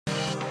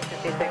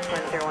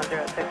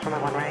26101006 from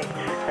 1 right,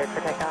 cleared for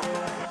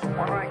takeoff. 1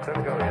 right, clear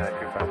to go, yeah, 2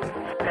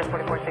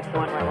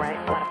 4461, 1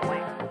 right, line up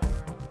away.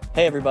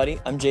 Hey everybody,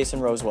 I'm Jason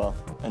Rosewell,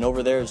 and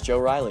over there is Joe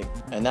Riley,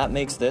 and that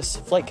makes this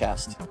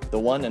Flightcast, the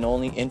one and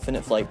only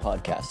Infinite Flight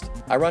podcast.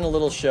 I run a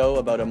little show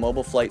about a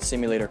mobile flight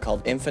simulator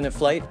called Infinite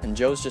Flight, and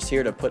Joe's just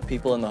here to put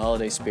people in the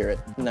holiday spirit.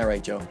 Isn't that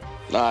right, Joe?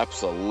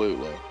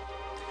 Absolutely.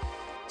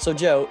 So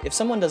Joe, if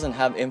someone doesn't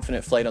have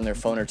Infinite Flight on their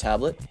phone or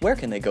tablet, where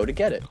can they go to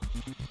get it?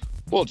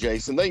 Well,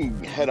 Jason, they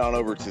can head on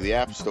over to the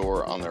App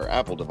Store on their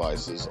Apple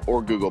devices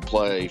or Google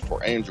Play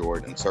for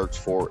Android and search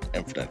for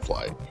Infinite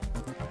Flight.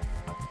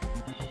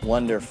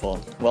 Wonderful.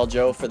 Well,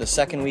 Joe, for the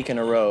second week in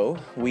a row,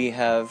 we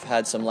have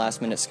had some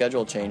last-minute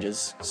schedule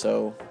changes,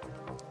 so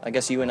I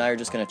guess you and I are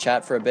just going to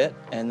chat for a bit,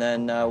 and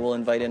then we'll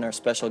invite in our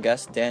special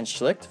guest, Dan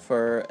Schlicht,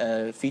 for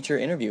a feature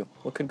interview.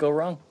 What could go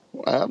wrong?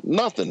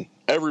 Nothing.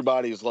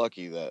 Everybody's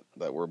lucky that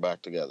we're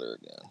back together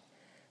again.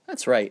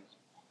 That's right.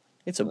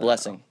 It's a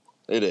blessing.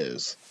 It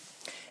is.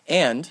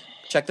 And,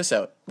 check this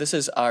out. This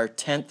is our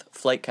 10th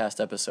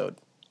Flightcast episode.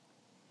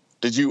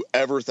 Did you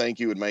ever think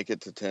you would make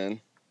it to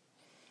 10?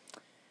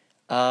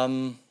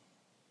 I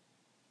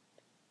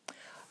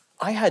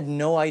had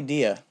no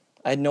idea.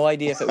 I had no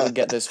idea if it would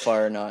get this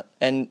far or not.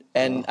 And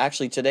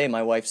actually today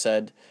my wife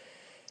said,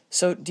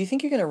 "So, do you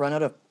think you're going to run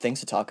out of things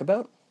to talk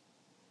about?"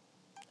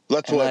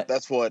 That's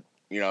what,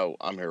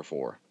 I'm here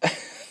for.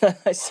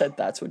 I said,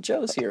 "That's what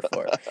Joe's here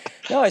for."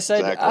 No, I said,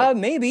 Exactly.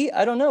 Maybe.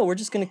 I don't know. We're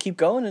just going to keep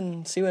going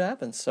and see what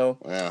happens. So,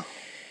 Yeah.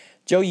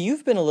 Joe,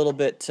 you've been a little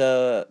bit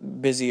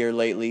busier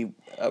lately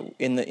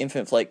in the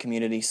Infinite Flight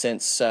community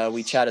since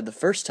we chatted the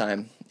first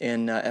time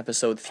in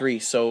episode 3.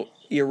 So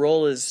your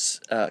role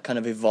is kind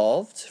of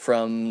evolved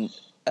from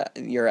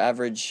your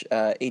average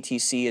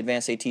ATC,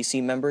 advanced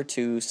ATC member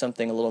to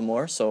something a little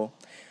more. So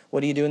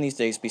what are you doing these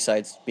days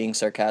besides being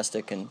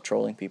sarcastic and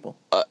trolling people?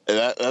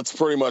 That's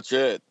pretty much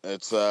it.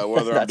 It's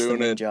whether I'm That's the doing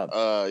main it, job.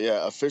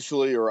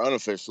 officially or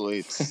unofficially,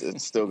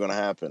 it's still going to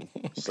happen.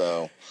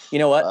 So You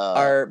know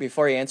what?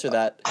 Before you answer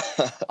that,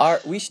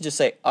 we should just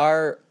say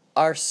our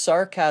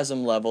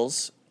sarcasm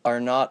levels are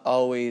not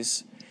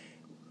always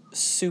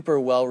super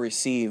well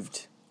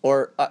received,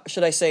 or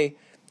should I say,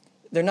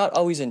 they're not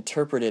always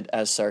interpreted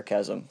as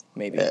sarcasm.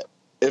 Maybe.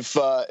 if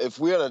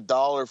we had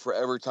 $1 for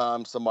every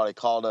time somebody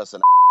called us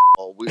an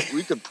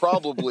we could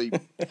probably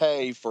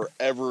pay for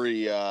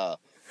every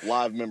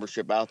live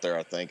membership out there,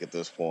 I think, at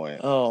this point.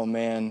 Oh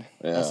man,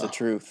 that's the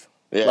truth.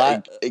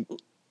 Yeah, it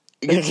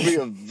gets to be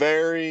a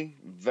very,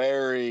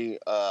 very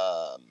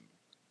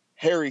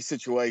hairy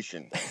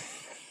situation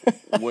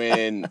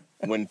when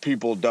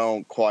people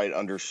don't quite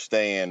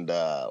understand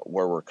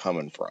where we're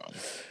coming from.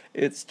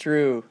 It's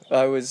true.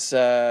 I was,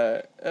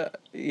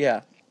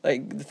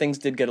 like things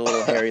did get a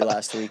little hairy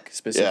last week,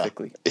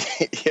 specifically.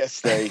 Yeah. Yes,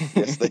 they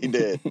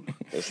did.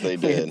 Yes, they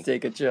We had to did.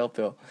 take a chill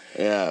pill.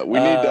 Yeah, we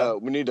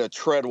need to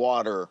tread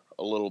water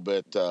a little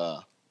bit.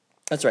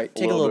 That's right.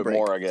 Take a little bit break.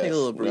 more, I guess. Take a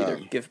little breather.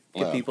 Yeah. Give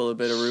people a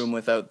bit of room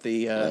without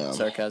the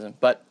sarcasm.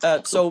 But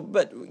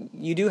but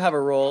you do have a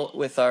role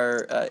with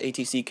our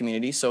ATC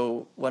community.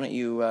 So why don't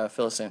you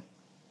fill us in?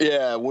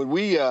 Yeah, when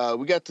we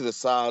got to the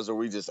size where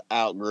we just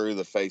outgrew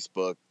the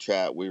Facebook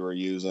chat we were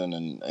using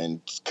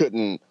and just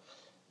couldn't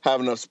have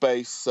enough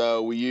space,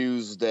 so we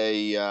used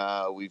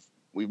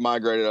we've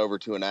migrated over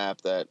to an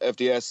app that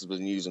FDS has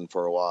been using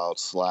for a while,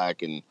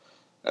 Slack, and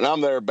I'm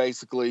there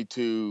basically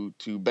to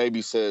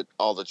babysit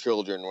all the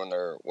children when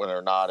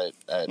they're not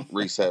at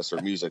recess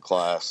or music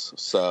class.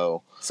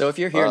 So if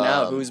you're here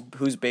now, who's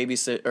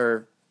babysit,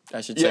 or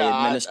I should say,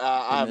 I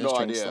have no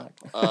administering idea.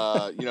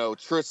 Slack?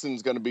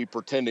 Tristan's going to be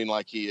pretending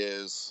like he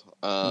is,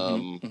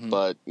 Mm-hmm.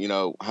 but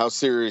how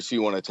serious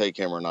you want to take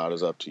him or not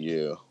is up to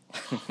you.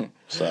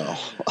 So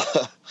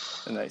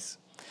Nice.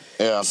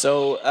 yeah.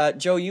 So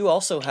Joe, you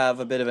also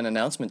have a bit of an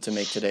announcement to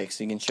make today,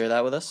 so you can share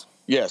that with us.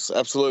 Yes,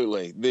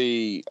 absolutely.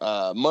 The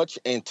much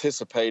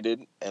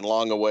anticipated and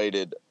long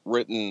awaited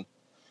written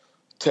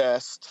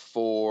test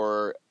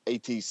for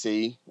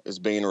ATC is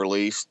being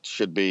released.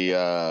 Should be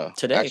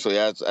today. Actually,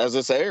 as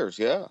this airs,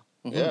 yeah.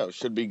 Mm-hmm. Yeah, it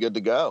should be good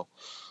to go.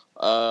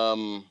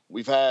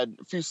 We've had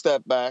a few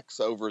step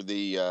backs over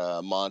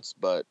the months,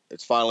 but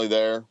it's finally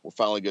there. We're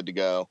finally good to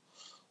go.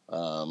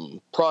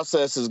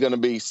 Process is going to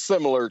be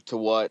similar to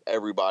what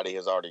everybody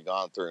has already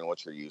gone through and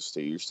what you're used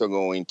to. You're still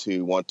going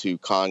to want to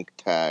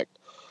contact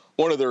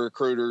one of the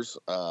recruiters,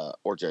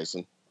 or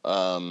Jason,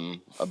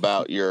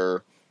 about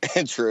your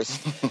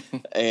interest.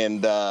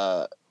 And,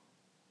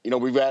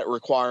 we've got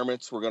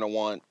requirements. We're going to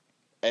want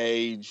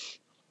age,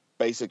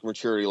 basic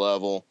maturity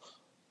level.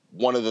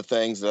 One of the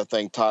things that I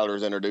think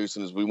Tyler's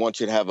introducing is we want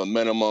you to have a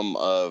minimum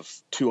of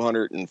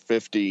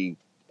 250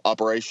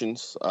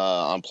 operations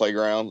on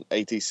Playground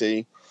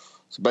ATC.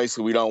 So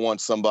basically, we don't want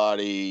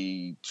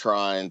somebody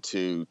trying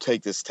to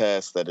take this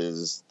test that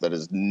is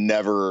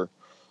never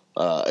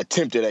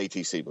attempted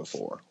ATC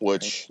before,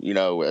 which,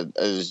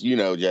 as you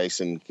know,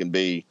 Jason, can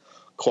be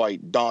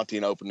quite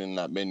daunting opening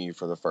that menu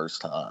for the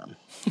first time.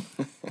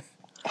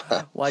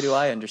 Why do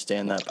I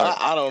understand that part?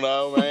 I don't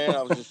know, man.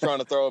 I was just trying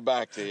to throw it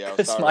back to you. I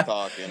was tired of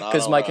talking.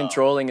 Because my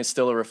controlling is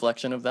still a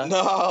reflection of that?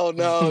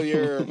 No,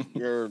 you're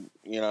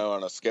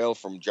on a scale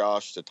from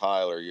Josh to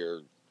Tyler,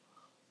 you're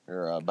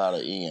about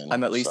an Ian.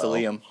 I'm at least a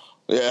Liam.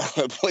 Yeah,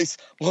 at least.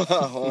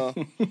 Well,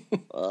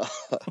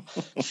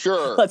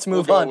 sure. Let's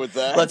move we'll on. Go with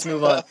that. Let's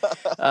move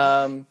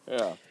on.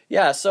 Yeah.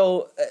 Yeah.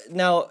 So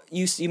now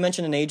you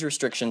mentioned an age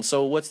restriction.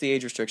 So what's the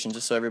age restriction?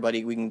 Just so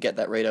we can get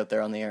that right out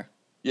there on the air.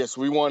 Yes,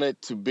 we want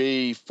it to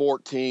be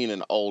 14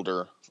 and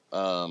older.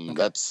 Okay.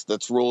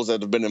 That's rules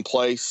that have been in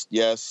place.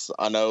 Yes,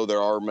 I know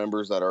there are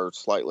members that are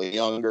slightly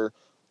younger.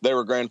 They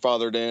were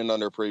grandfathered in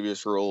under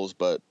previous rules,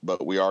 but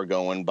we are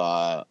going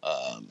by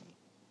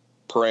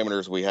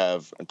parameters we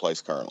have in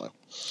place currently.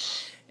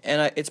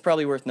 And it's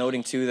probably worth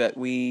noting too that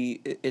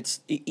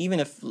even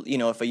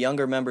if a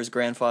younger member is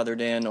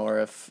grandfathered in, or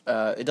if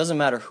it doesn't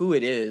matter who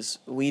it is,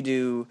 we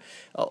do,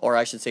 or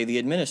I should say, the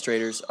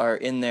administrators are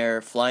in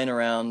there flying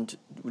around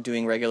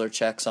doing regular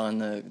checks on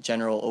the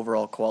general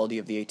overall quality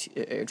of the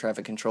air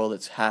traffic control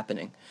that's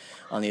happening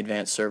on the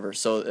advanced server.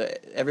 So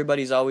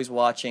everybody's always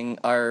watching.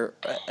 Our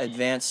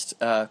advanced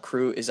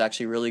crew is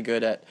actually really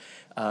good at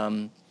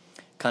kind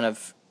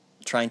of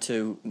trying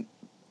to,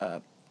 I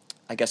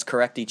guess,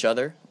 correct each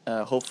other.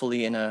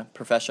 Hopefully in a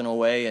professional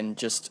way, and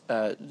just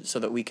so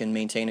that we can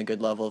maintain a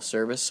good level of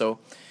service. So,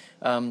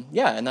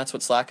 and that's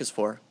what Slack is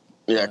for.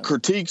 Yeah,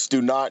 critiques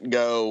do not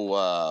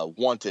go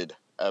wanted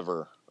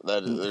ever.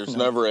 There's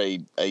never a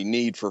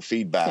need for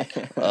feedback.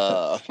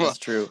 That's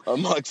true.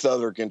 Amongst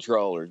other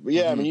controllers. But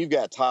yeah, I mean, you've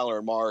got Tyler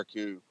and Mark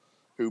who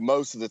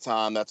most of the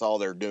time that's all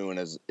they're doing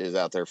is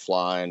out there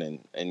flying,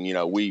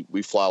 and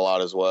we fly a lot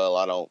as well.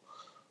 I don't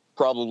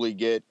probably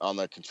get on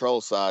the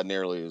control side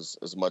nearly as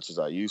much as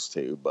I used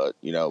to, but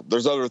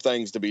there's other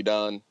things to be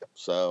done.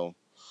 So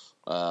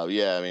I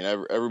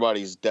mean,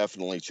 everybody's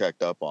definitely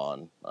checked up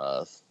on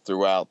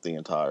throughout the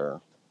entire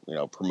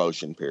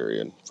promotion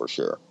period for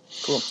sure.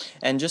 Cool.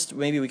 And just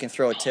maybe we can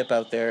throw a tip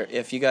out there.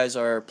 If you guys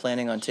are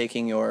planning on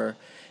taking your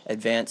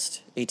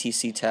advanced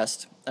ATC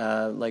test,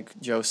 like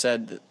Joe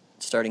said,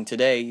 starting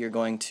today, you're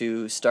going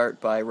to start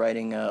by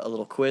writing a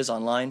little quiz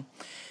online.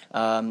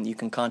 You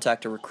can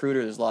contact a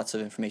recruiter. There's lots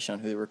of information on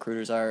who the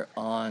recruiters are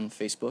on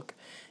Facebook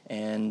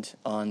and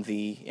on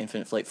the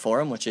Infinite Flight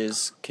forum, which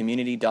is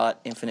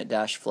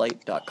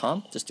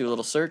community.infinite-flight.com. Just do a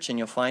little search and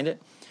you'll find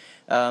it.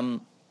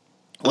 Go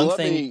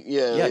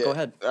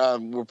ahead.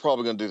 We're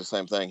probably going to do the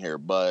same thing here,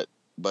 but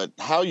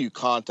how you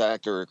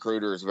contact a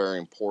recruiter is very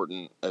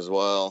important as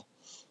well.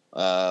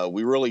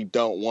 We really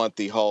don't want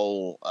the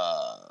whole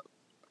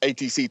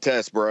ATC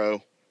test,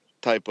 bro,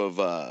 type of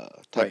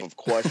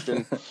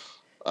question.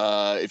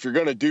 If you're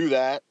going to do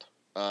that,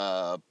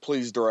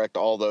 please direct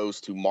all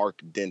those to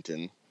Mark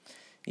Denton.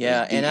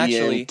 Yeah, and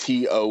actually,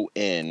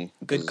 Denton.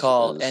 Good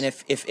call. And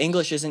if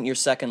English isn't your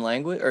second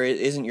language or it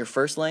isn't your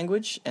first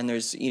language, and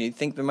you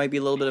think there might be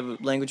a little bit of a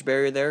language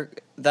barrier there,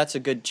 that's a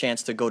good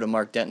chance to go to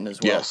Mark Denton as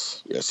well.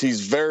 Yes,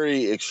 he's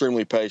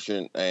extremely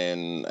patient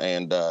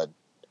and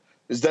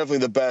is definitely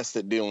the best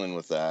at dealing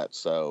with that.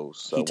 So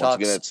he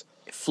talks it's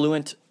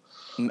fluent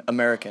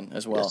American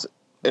as well. Yes.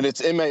 And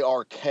it's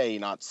MARK,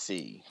 not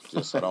C.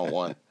 Just I don't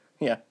want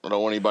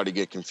anybody to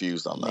get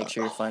confused on that. Make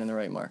sure you're finding the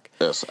right mark.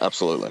 Yes,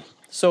 absolutely.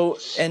 So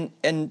and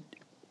in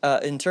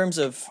terms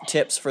of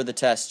tips for the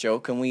test, Joe,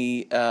 can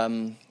we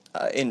from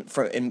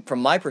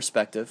my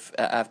perspective,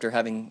 after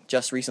having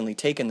just recently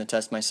taken the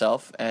test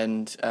myself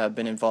and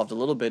been involved a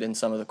little bit in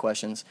some of the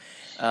questions,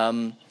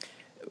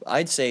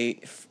 I'd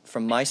say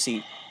from my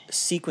seat,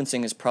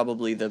 sequencing is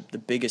probably the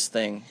biggest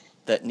thing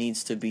that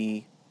needs to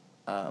be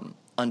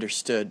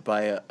understood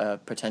by a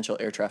potential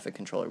air traffic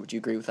controller. Would you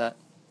agree with that?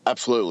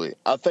 Absolutely.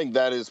 I think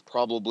that is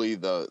probably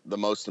the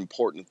most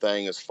important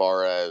thing as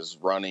far as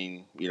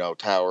running,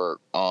 tower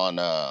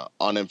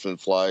on Infinite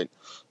Flight,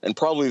 and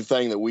probably the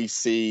thing that we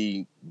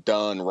see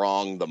done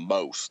wrong the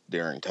most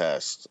during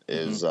tests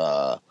is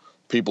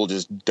people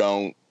just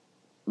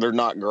they're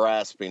not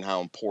grasping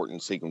how important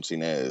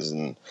sequencing is,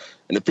 and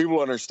if people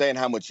understand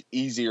how much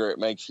easier it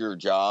makes your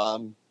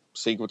job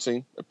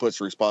sequencing, it puts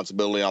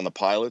responsibility on the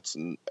pilots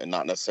and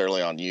not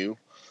necessarily on you.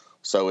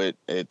 So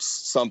it's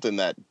something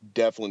that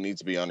definitely needs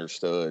to be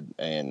understood,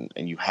 and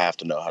you have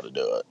to know how to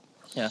do it.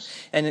 Yeah.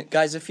 And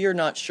guys, if you're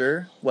not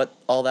sure what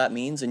all that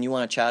means and you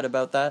want to chat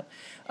about that,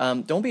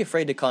 don't be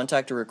afraid to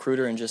contact a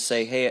recruiter and just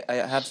say, hey, I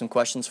have some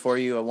questions for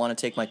you. I want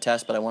to take my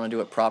test, but I want to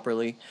do it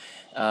properly.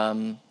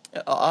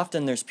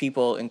 Often there's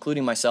people,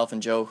 including myself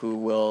and Joe, who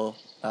will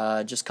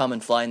just come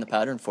and fly in the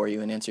pattern for you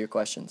and answer your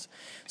questions.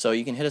 So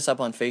you can hit us up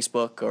on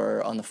Facebook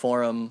or on the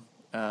forum.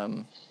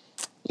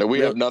 No, we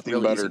have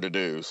nothing better to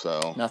do.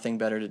 So nothing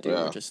better to do.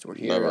 Yeah, we're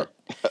here.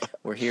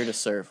 We're here to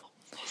serve.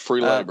 Free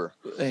labor.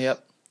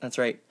 Yep, that's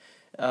right.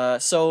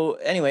 So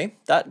anyway,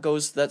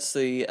 that's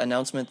the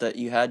announcement that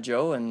you had,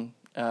 Joe. And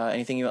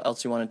anything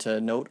else you wanted to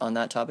note on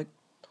that topic?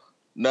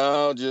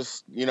 No,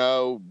 just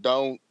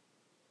don't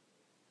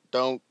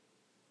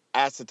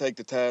ask to take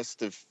the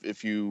test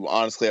if you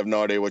honestly have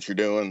no idea what you're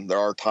doing. There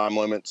are time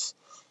limits.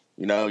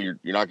 You're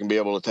not going to be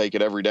able to take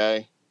it every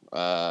day.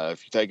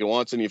 If you take it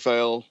once and you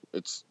fail,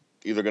 it's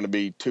either going to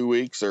be 2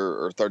 weeks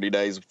or 30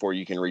 days before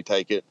you can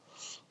retake it.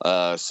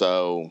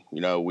 So,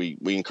 we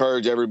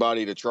encourage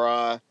everybody to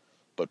try,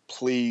 but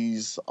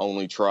please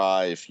only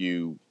try if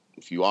you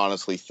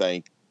honestly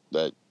think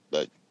that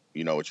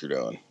you know what you're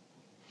doing.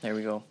 There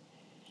we go.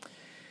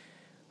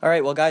 All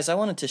right, well, guys, I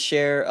wanted to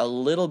share a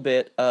little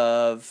bit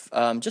of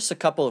just a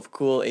couple of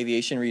cool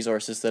aviation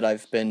resources that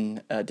I've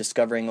been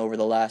discovering over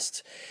the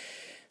last,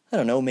 I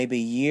don't know, maybe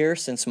year,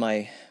 since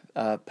my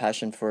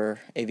passion for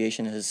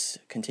aviation has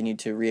continued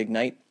to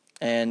reignite.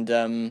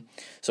 And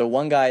so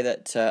one guy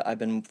that I've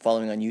been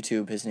following on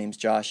YouTube, his name's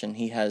Josh, and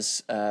he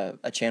has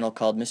a channel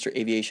called Mr.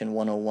 Aviation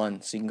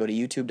 101. So you can go to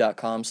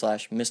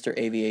youtube.com/Mr.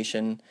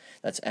 Aviation,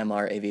 that's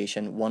MR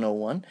Aviation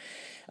 101.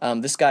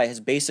 This guy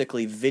has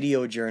basically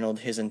video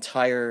journaled his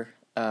entire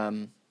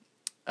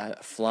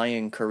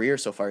flying career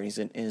so far. He's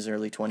in his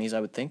early 20s,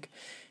 I would think.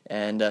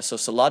 And so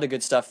it's a lot of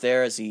good stuff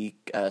there as he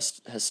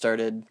has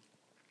started,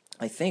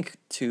 I think,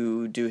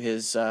 to do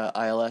his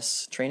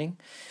ILS training.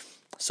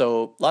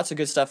 So lots of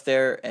good stuff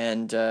there,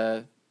 and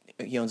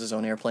he owns his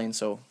own airplane,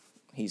 so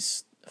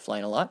he's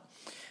flying a lot.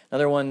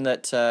 Another one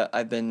that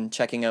I've been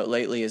checking out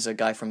lately is a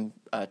guy from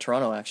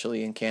Toronto,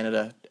 actually, in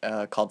Canada,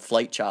 called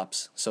Flight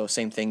Chops. So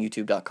same thing,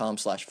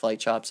 youtube.com/Flight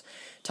Chops.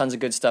 Tons of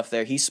good stuff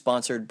there. He's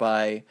sponsored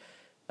by,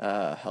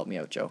 help me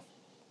out, Joe.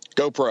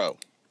 GoPro.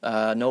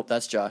 Nope,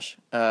 that's Josh.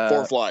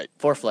 ForeFlight.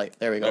 ForeFlight,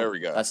 there we go. There we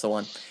go. That's the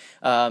one.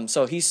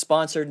 So he's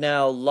sponsored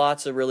now,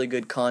 lots of really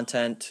good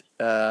content,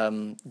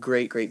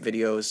 great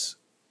videos.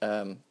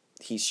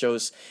 He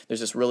shows, there's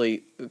this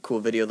really cool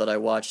video that I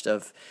watched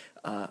of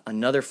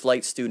another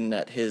flight student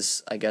at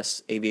his, I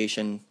guess,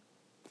 aviation,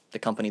 the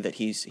company that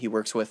he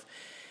works with,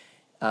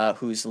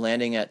 who's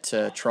landing at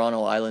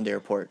Toronto Island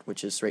Airport,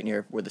 which is right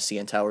near where the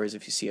CN Tower is,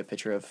 if you see a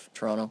picture of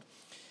Toronto.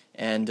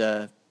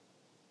 And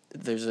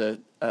there's a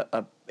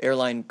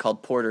airline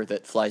called Porter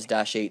that flies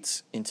Dash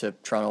 8s into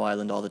Toronto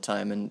Island all the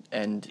time,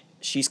 and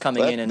she's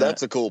coming in, and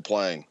that's a cool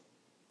plane.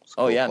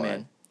 Oh yeah, plane.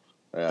 Man.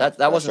 Yeah,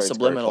 that wasn't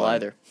subliminal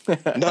either.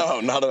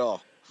 No, not at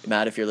all.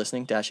 Matt, if you're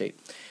listening, Dash 8.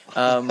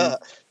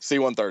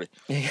 C-130.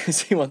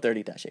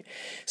 C-130-8.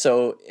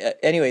 So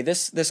anyway,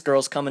 this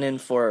girl's coming in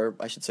for,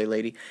 I should say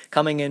lady,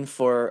 coming in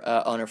for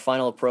on her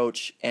final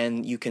approach,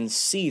 and you can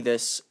see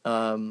this,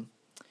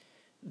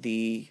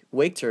 the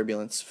wake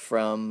turbulence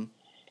from,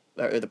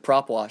 or the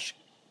prop wash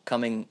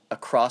coming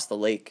across the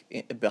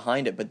lake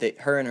behind it, but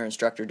her and her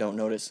instructor don't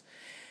notice.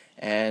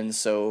 And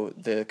so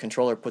the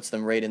controller puts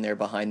them right in there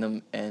behind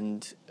them,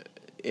 and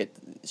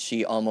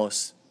she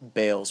almost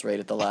bails right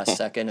at the last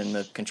second, and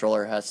the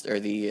controller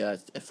the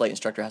flight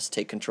instructor has to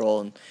take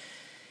control, and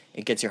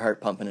it gets your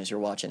heart pumping as you're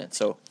watching it.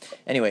 So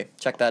anyway,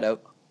 check that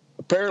out.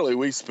 Apparently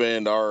we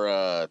spend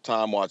our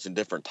time watching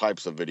different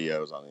types of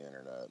videos on the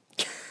internet.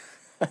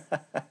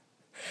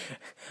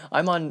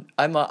 I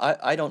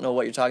don't know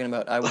what you're talking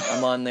about.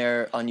 I'm on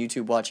there on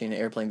YouTube watching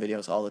airplane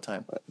videos all the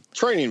time.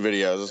 Training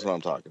videos is what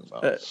I'm talking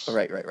about.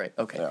 Right.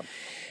 Okay.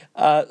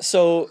 Yeah.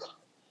 So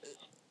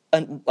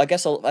I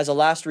guess as a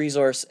last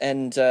resource,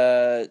 and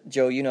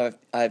Joe,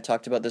 I've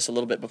talked about this a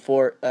little bit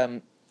before.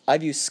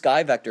 I've used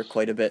SkyVector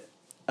quite a bit.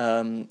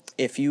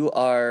 If you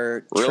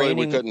are training,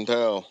 we couldn't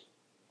tell.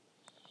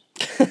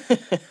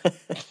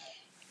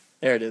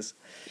 There it is.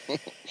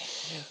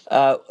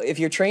 If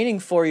you're training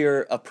for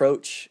your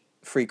approach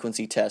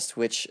frequency test,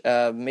 which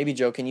maybe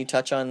Joe, can you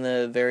touch on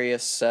the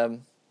various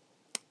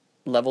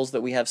levels that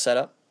we have set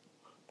up?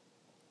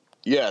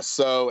 Yes.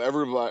 So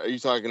everybody, are you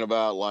talking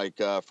about like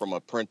from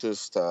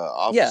apprentice to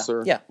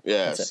officer?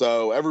 Yeah.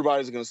 So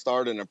everybody's going to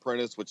start an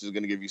apprentice, which is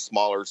going to give you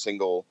smaller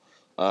single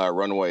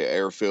runway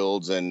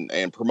airfields,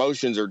 and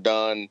promotions are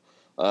done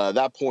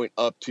that point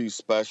up to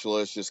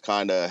specialist. Just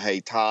kind of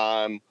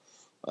time,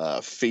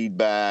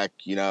 feedback.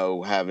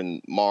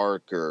 Having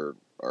Mark or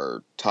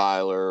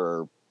Tyler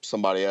or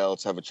somebody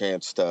else have a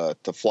chance to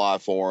fly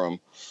for them.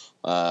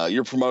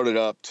 You're promoted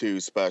up to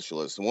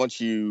specialist, and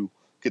once you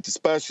get to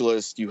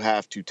specialist, you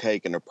have to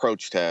take an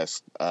approach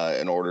test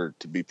in order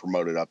to be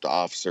promoted up to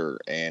officer,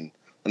 and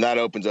that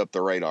opens up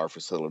the radar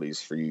facilities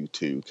for you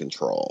to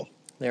control.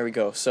 There we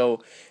go.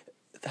 So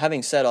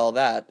having said all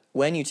that,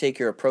 when you take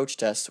your approach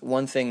test,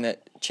 one thing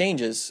that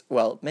changes,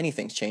 well, many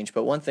things change,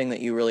 but one thing that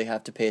you really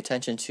have to pay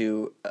attention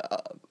to,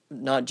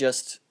 not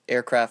just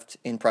aircraft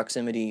in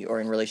proximity or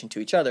in relation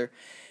to each other,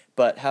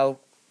 but how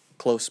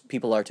close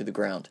people are to the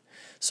ground.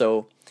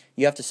 So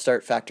you have to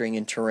start factoring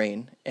in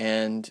terrain,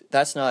 and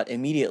that's not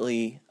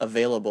immediately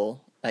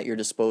available at your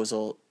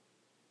disposal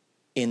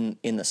in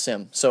the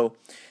sim. So,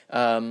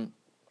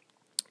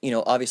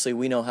 obviously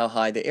we know how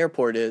high the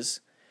airport is,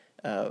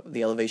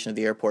 the elevation of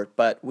the airport,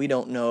 but we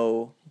don't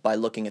know by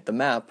looking at the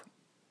map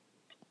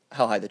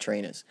how high the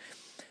terrain is.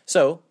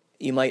 So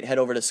you might head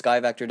over to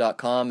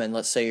skyvector.com, and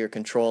let's say you're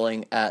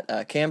controlling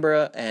at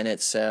Canberra, and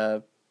it's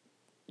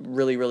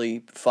really,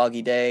 really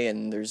foggy day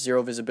and there's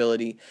zero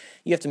visibility.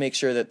 You have to make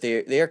sure that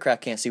the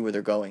aircraft can't see where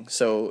they're going.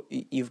 So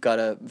you've got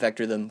to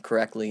vector them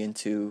correctly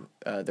into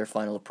their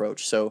final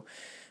approach. So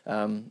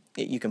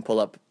you can pull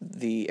up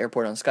the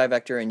airport on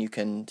SkyVector, and you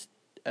can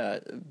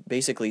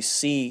basically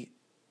see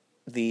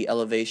the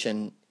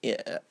elevation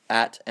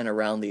at and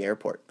around the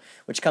airport,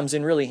 which comes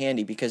in really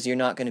handy because you're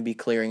not going to be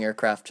clearing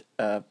aircraft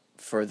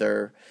for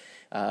their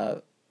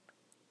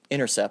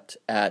intercept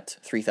at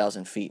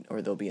 3,000 feet,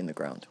 or they'll be in the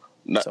ground.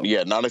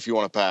 Yeah, not if you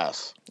want to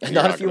pass.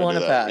 Not if you want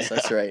to pass.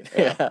 That's right.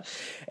 Yeah.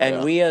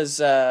 And we as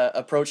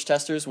approach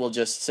testers will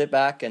just sit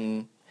back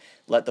and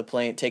let the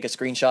plane take a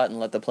screenshot and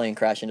let the plane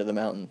crash into the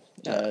mountain.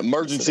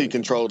 Emergency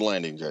controlled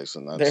landing,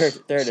 Jason. There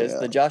it is.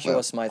 The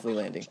Joshua Smythe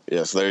landing.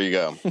 Yes, there you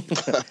go.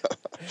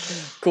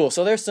 Cool.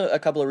 So there's a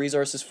couple of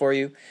resources for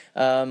you.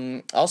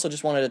 Also,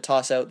 just wanted to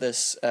toss out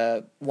this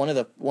one of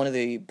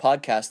the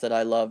podcasts that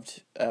I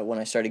loved when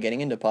I started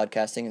getting into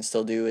podcasting and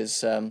still do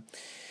is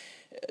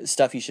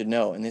Stuff You Should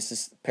Know, and this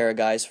is a pair of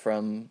guys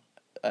from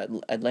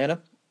Atlanta.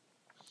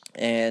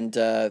 And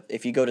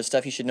if you go to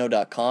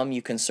stuffyoushouldknow.com,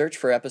 you can search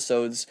for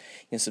episodes.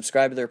 You can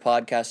subscribe to their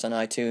podcast on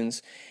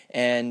iTunes,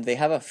 and they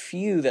have a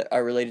few that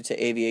are related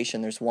to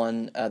aviation. There's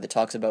one that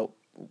talks about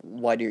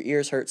why do your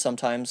ears hurt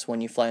sometimes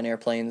when you fly in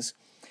airplanes.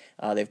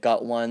 They've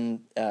got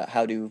one,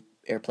 how do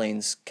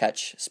airplanes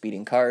catch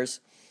speeding cars,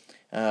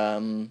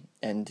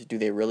 and do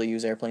they really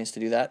use airplanes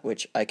to do that,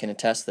 which I can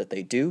attest that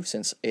they do,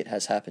 since it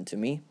has happened to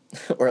me,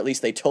 or at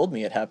least they told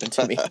me it happened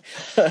to me.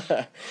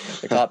 The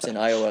cops in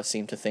Iowa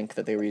seem to think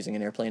that they were using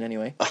an airplane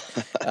anyway.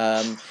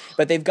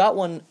 But they've got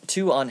one,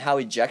 too, on how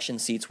ejection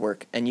seats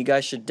work, and you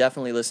guys should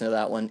definitely listen to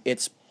that one.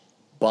 It's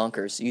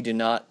bonkers. You do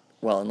not,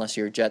 well, unless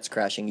your jet's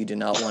crashing, you do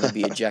not want to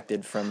be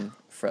ejected from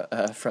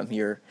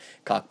your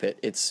cockpit.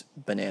 It's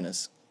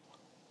bananas.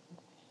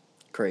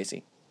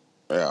 Crazy.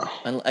 Yeah.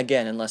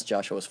 Again, unless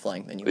Joshua was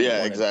flying, then you.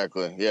 Yeah,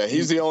 exactly. Yeah,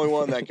 he's the only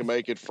one that can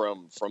make it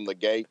from the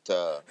gate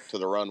to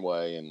the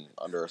runway in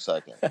under a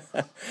second.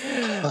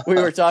 We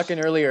were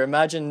talking earlier.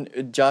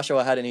 Imagine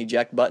Joshua had an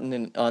eject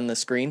button on the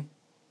screen.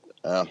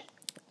 Yeah.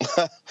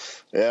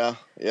 Yeah.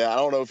 I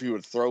don't know if he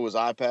would throw his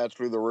iPad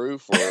through the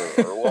roof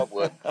or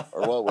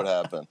what would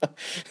happen.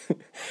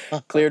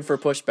 Cleared for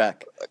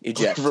pushback.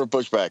 Eject. For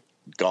pushback.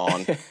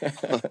 Gone.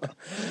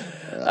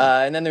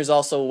 And then there's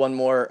also one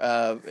more.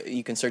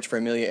 You can search for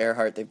Amelia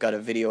Earhart. They've got a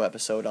video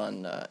episode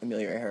on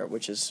Amelia Earhart,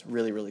 which is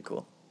really, really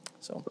cool.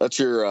 So that's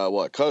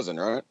your cousin,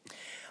 right?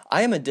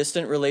 I am a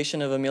distant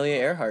relation of Amelia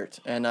Earhart,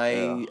 and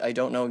I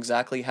don't know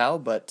exactly how,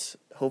 but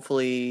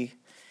hopefully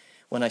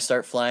when I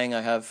start flying,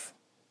 I have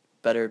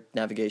better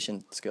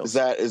navigation skills.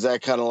 Is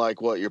that kind of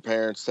like what your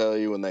parents tell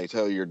you when they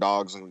tell you your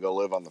dog's going to go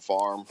live on the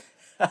farm?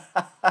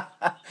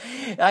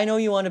 I know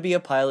you want to be a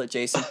pilot,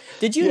 Jason.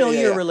 Did you know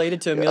you're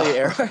related to Amelia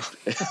Earhart?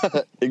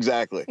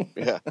 Exactly.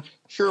 Yeah.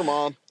 Sure,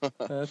 Mom.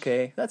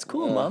 Okay. That's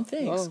cool, Mom.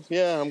 Thanks. Well,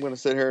 yeah, I'm going to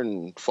sit here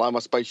and fly my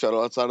space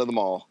shuttle outside of the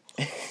mall.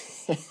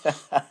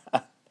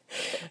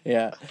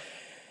 Yeah.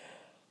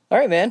 All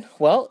right, man.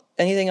 Well,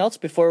 anything else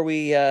before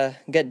we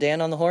get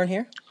Dan on the horn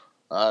here?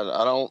 I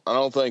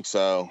don't think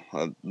so.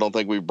 I don't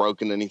think we've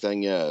broken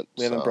anything yet.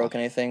 We haven't broken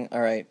anything?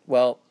 All right.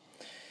 Well,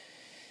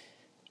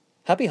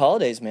 happy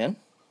holidays, man.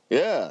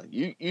 Yeah,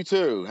 you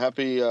too.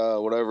 Happy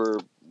whatever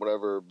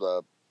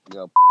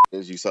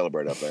is you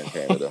celebrate up there in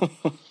Canada.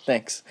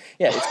 Thanks.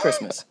 Yeah, it's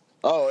Christmas.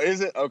 Oh,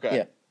 is it? Okay.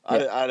 Yeah.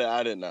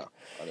 I didn't know.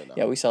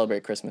 Yeah, we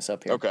celebrate Christmas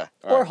up here. Okay.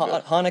 Or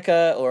right,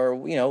 Hanukkah, or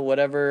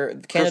whatever.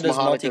 Canada's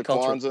Christmas,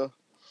 multicultural. Kwanzaa.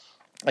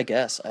 I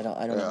guess I don't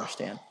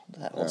understand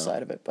that whole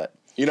side of it, but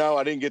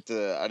I didn't get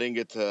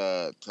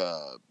to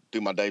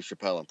do my Dave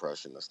Chappelle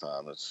impression this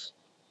time.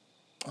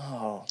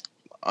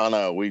 I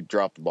know we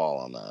dropped the ball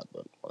on that,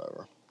 but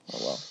whatever. Oh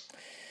well.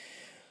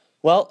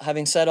 Well,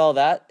 having said all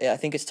that, I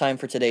think it's time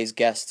for today's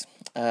guest.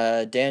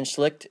 Dan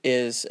Schlicht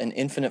is an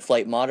Infinite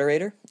Flight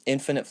moderator,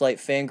 Infinite Flight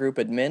fan group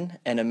admin,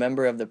 and a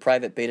member of the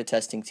private beta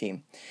testing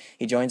team.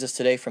 He joins us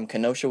today from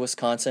Kenosha,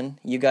 Wisconsin.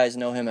 You guys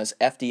know him as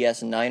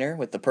FDS Niner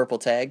with the purple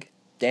tag.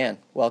 Dan,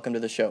 welcome to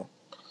the show.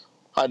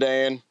 Hi,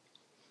 Dan.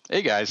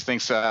 Hey guys,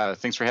 thanks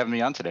for having me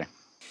on today.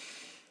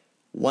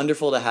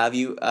 Wonderful to have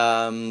you,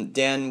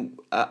 Dan.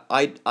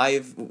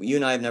 You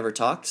and I have never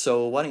talked,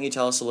 so why don't you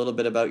tell us a little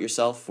bit about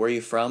yourself? Where are you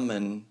from,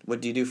 and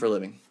what do you do for a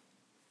living?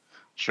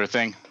 Sure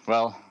thing.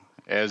 Well,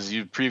 as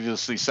you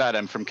previously said,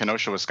 I'm from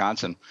Kenosha,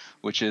 Wisconsin,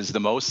 which is the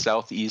most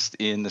southeast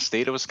in the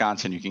state of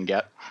Wisconsin you can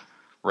get,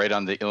 right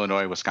on the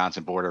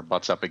Illinois-Wisconsin border,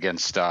 butts up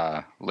against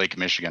Lake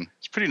Michigan.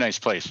 It's a pretty nice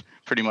place,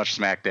 pretty much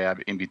smack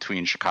dab in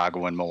between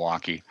Chicago and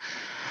Milwaukee.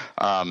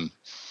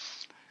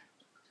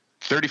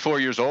 34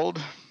 years old,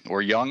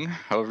 or young,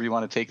 however you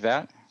want to take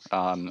that.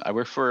 I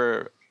work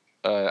for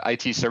an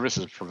IT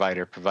services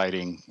provider,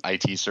 providing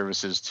IT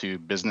services to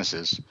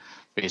businesses,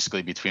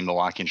 basically between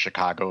Milwaukee and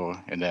Chicago,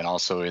 and then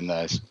also in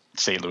the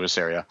St. Louis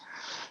area.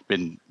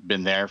 Been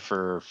there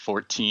for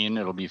 14,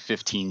 it'll be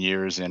 15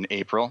 years in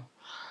April,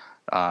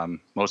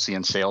 mostly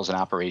in sales and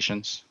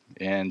operations,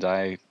 and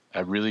I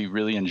really,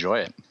 really enjoy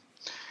it.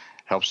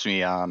 Helps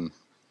me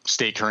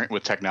stay current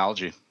with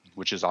technology,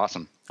 which is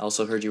awesome. I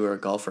also heard you were a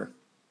golfer.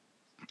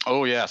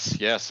 Oh,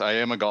 yes, I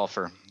am a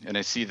golfer, and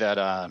I see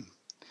that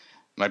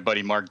my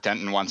buddy Mark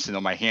Denton wants to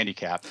know my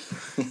handicap.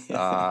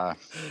 I'll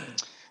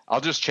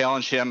just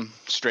challenge him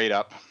straight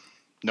up.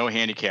 no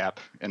handicap,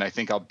 and I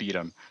think I'll beat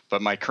him.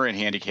 But my current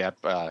handicap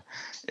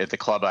at the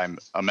club I'm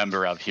a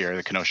member of here,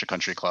 the Kenosha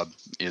Country Club,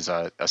 is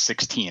a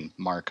 16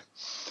 mark.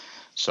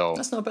 So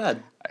That's not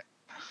bad.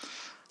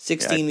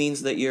 16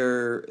 means that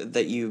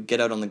you get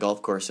out on the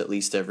golf course at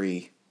least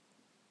every,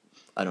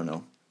 I don't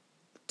know,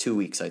 2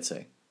 weeks, I'd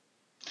say.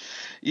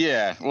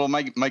 Yeah, well,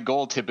 my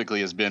goal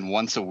typically has been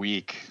once a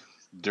week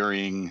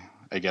during,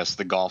 I guess,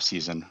 the golf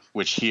season,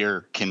 which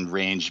here can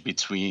range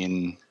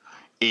between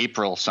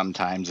April,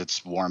 sometimes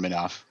it's warm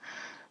enough,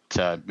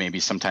 to maybe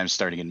sometimes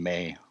starting in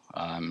May.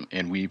 And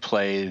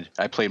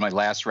I played my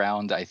last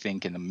round, I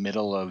think, in the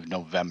middle of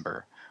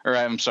November. Or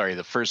I'm sorry,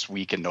 the first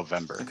week in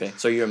November. Okay,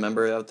 so you're a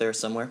member out there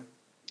somewhere?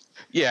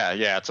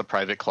 Yeah, it's a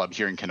private club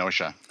here in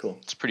Kenosha. Cool.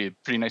 It's a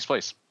pretty nice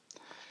place.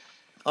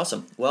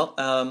 Awesome. Well,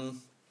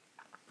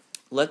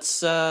 let's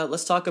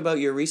talk about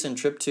your recent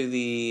trip to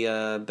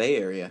the Bay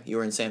Area. You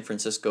were in San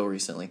Francisco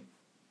recently.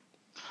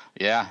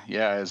 Yeah.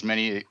 As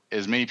many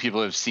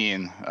people have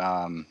seen,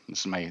 this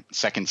is my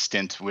second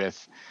stint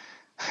with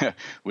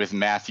with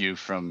Matthew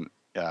from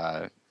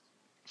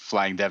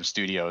Flying Dev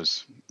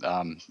Studios.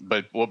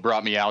 But what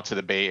brought me out to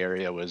the Bay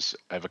Area was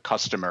I have a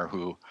customer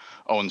who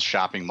owns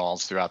shopping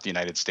malls throughout the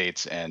United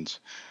States, and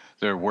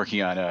they're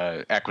working on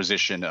a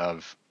acquisition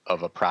of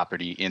a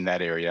property in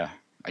that area.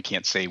 I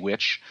can't say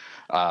which.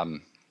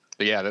 But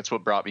yeah, that's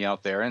what brought me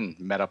out there and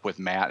met up with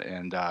Matt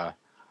and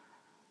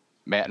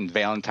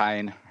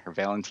Valentine.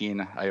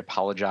 I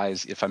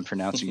apologize if I'm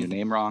pronouncing your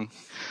name wrong.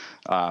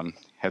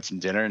 Had some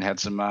dinner and had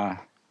some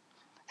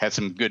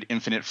good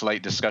Infinite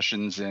Flight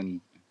discussions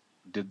and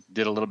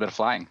did a little bit of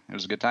flying. It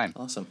was a good time.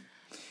 Awesome.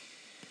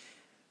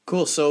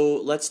 Cool.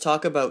 So let's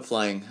talk about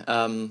flying.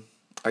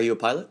 Are you a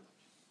pilot?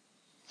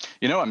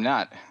 I'm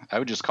not. I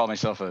would just call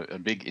myself a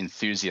big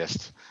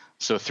enthusiast.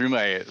 So through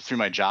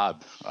my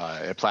job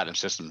at Platinum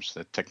Systems,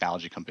 the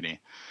technology company,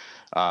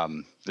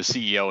 the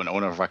CEO and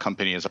owner of our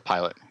company is a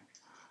pilot.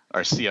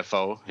 Our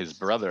CFO, his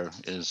brother,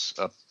 is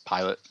a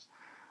pilot.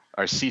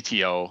 Our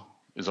CTO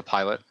is a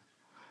pilot,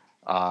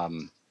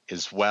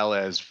 as well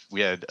as we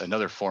had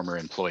another former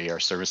employee, our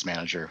service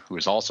manager, who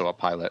is also a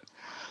pilot.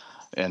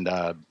 And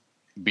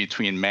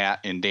between Matt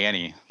and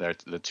Danny, they're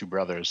the two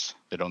brothers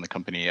that own the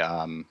company.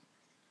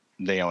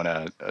 They own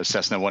a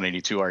Cessna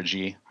 182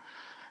 RG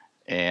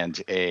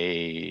and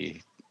a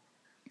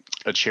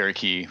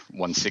Cherokee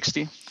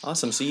 160.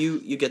 Awesome. So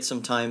you get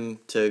some time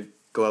to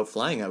go out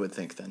flying, I would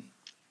think, then.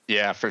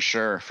 Yeah, for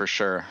sure.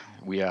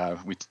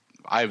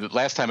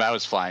 Last time I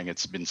was flying,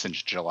 it's been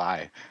since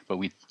July, but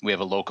we have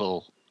a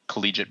local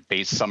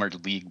collegiate summer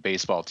league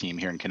baseball team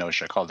here in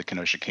Kenosha called the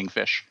Kenosha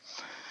Kingfish,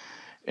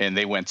 and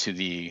they went to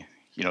the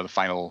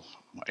final,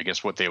 I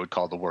guess what they would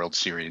call the World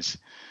Series,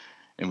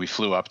 and we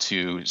flew up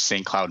to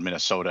St. Cloud,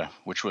 Minnesota,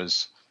 which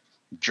was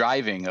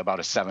driving about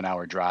a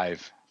 7-hour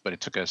drive, but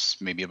it took us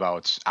maybe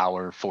about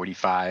hour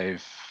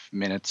 45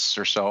 minutes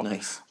or so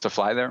to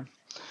fly there.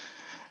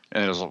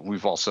 And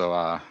we've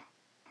also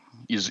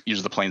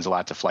used the planes a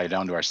lot to fly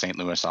down to our St.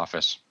 Louis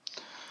office.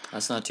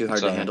 That's not too hard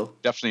to handle.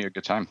 Definitely a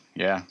good time.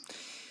 Yeah.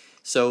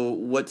 So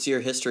what's your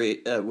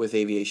history with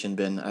aviation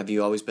been? Have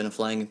you always been a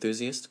flying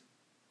enthusiast?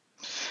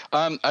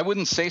 I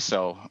wouldn't say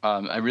so.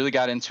 I really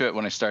got into it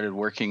when I started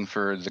working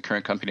for the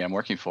current company I'm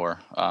working for,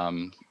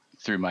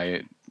 through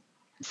my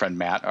friend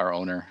Matt, our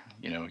owner.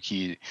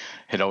 He's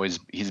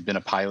been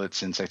a pilot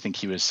since I think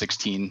he was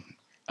 16.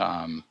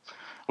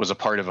 Was a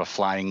part of a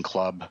flying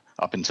club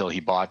up until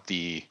he bought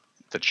the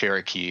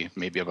Cherokee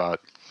maybe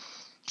about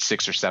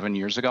 6 or 7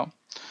 years ago.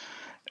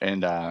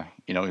 And,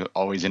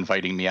 always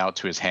inviting me out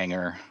to his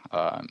hangar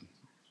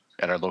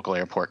at our local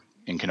airport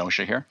in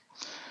Kenosha here.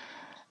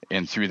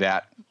 And through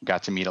that,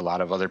 got to meet a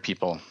lot of other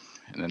people.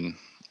 And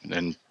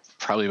then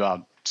probably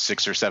about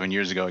 6 or 7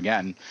 years ago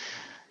again,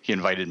 he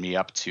invited me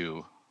up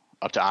to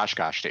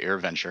Oshkosh to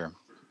AirVenture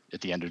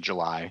at the end of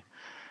July.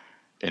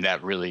 And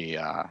that really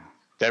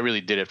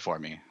did it for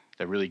me.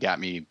 That really got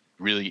me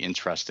really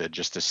interested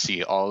just to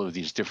see all of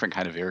these different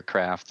kind of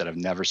aircraft that I've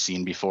never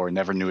seen before,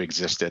 never knew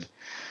existed.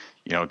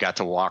 Got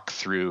to walk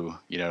through,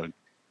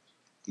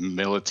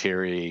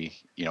 military,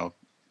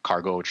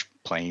 cargo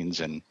planes,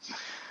 and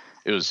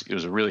it was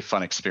a really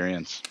fun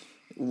experience.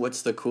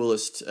 What's the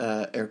coolest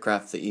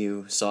aircraft that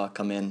you saw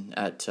come in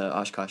at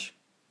Oshkosh?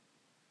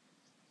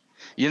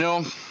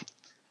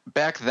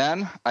 Back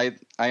then, I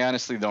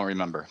honestly don't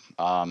remember.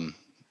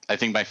 I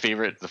think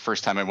the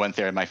first time I went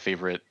there, my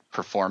favorite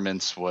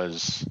performance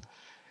was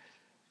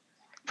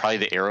probably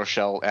the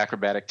Aeroshell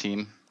acrobatic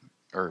team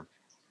or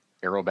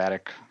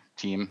aerobatic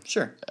team.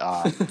 Sure.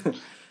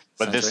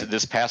 But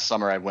this past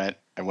summer I went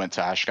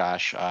to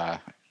Oshkosh,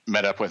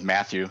 met up with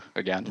Matthew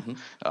again,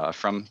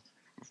 from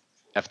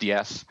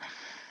FDS,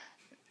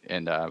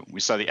 and we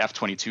saw the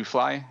F-22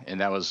 fly,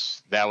 and that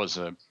was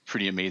a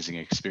pretty amazing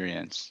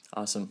experience.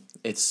 Awesome.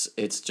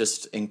 It's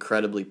just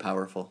incredibly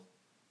powerful.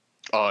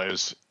 Oh, it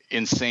was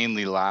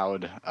insanely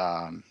loud.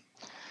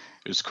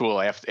 It was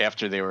cool.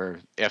 After they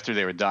were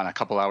done, a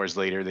couple hours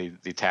later,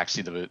 they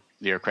taxied the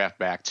aircraft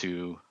back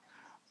to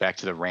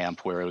the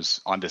ramp where it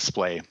was on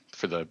display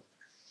for the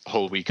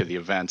whole week of the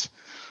event.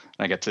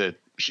 I got to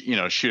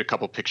shoot a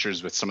couple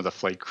pictures with some of the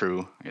flight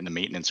crew and the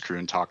maintenance crew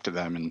and talk to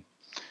them, and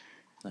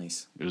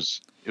Nice. it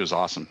was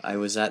awesome. I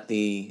was at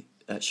the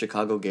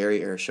Chicago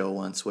Gary Air Show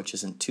once, which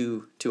isn't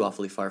too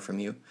awfully far from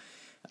you.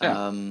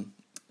 Yeah.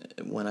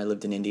 When I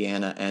lived in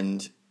Indiana,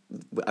 and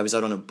I was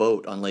out on a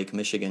boat on Lake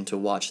Michigan to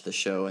watch the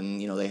show, and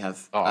they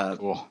have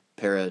Cool.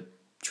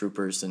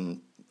 paratroopers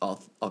and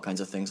all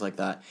kinds of things like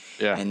that.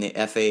 Yeah. And the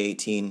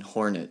FA-18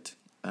 Hornet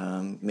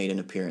made an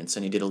appearance,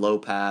 and he did a low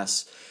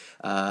pass,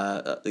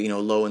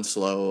 low and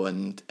slow,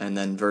 and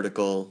then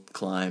vertical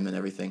climb and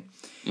everything.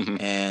 Mm-hmm.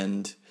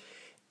 And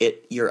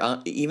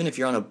even if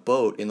you're on a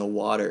boat in the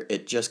water,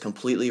 it just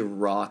completely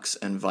rocks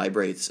and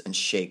vibrates and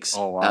shakes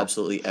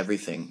absolutely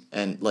everything,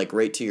 and like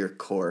right to your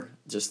core.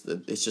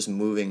 It's just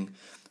moving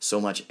so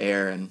much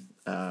air and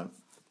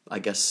I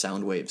guess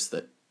sound waves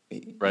that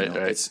Right.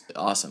 It's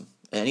awesome.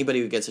 Anybody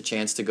who gets a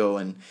chance to go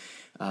and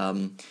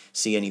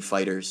see any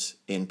fighters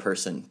in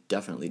person,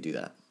 definitely do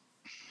that.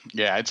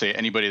 Yeah, I'd say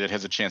anybody that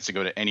has a chance to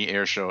go to any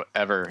air show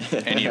ever,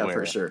 anywhere,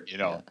 for sure.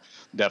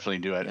 Definitely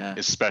do it. Yeah.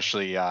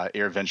 Especially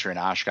AirVenture in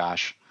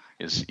Oshkosh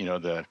is,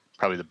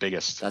 probably the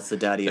biggest. That's the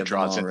daddy of them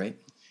all, right?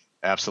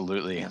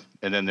 Absolutely. Yeah.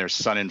 And then there's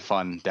Sun and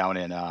Fun down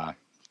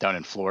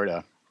in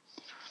Florida,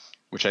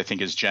 which I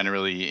think is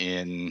generally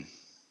in,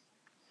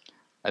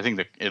 I think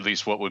at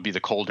least what would be the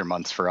colder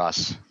months for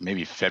us,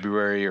 maybe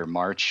February or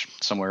March,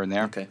 somewhere in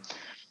there. Okay.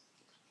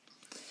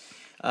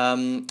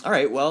 All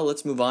right, well,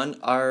 let's move on.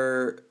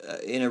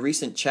 In a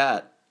recent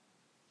chat,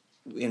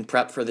 in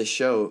prep for this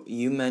show,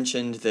 you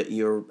mentioned that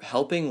you're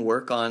helping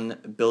work on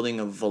building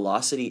a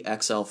Velocity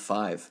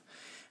XL5.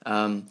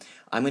 I'm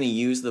going to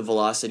use the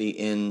Velocity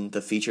in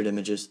the featured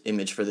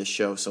image for this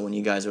show, so when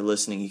you guys are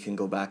listening, you can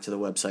go back to the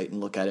website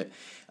and look at it.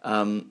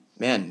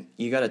 Man,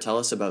 you got to tell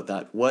us about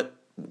that.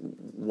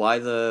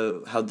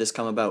 How'd this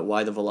come about?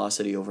 Why the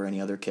Velocity over any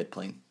other kit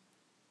plane?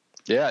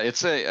 Yeah,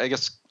 it's I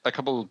guess a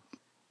couple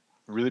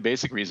really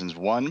basic reasons.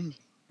 One,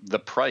 the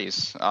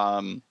price.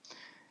 I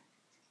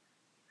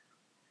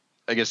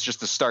guess just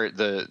to start,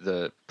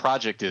 the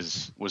project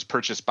was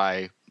purchased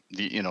by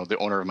the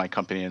owner of my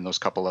company and those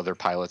couple other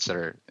pilots that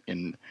are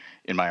in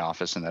my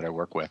office and that I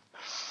work with.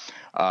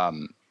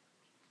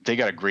 They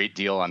got a great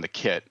deal on the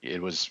kit.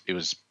 It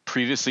was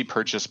previously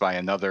purchased by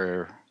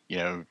another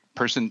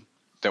person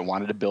that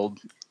wanted to build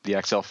the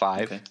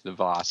XL5, okay, the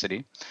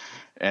Velocity,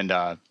 and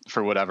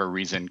for whatever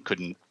reason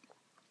couldn't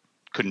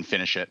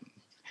finish it.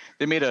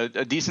 They made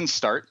a decent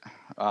start,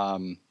 but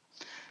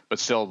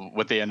still,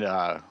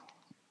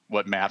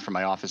 what Matt from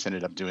my office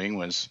ended up doing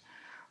was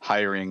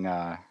hiring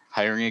a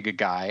good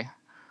guy.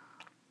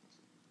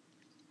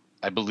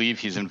 I believe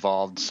he's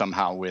involved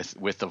somehow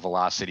with the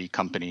Velocity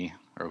company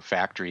or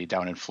factory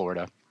down in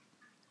Florida.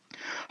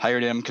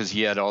 Hired him because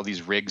he had all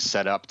these rigs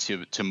set up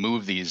to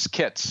move these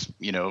kits,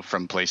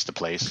 from place to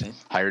place. Okay.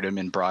 Hired him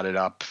and brought it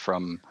up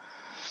from,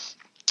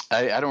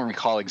 I don't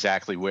recall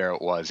exactly where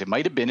it was. It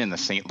might have been in the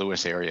St.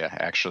 Louis area,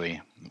 actually,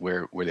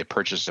 where they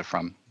purchased it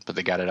from. But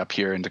they got it up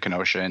here into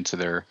Kenosha,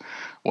 into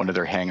one of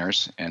their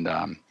hangars, and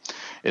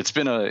it's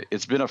been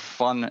a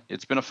fun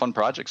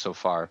project so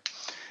far.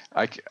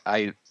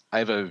 I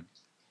have a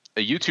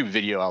YouTube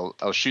video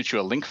I'll shoot you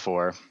a link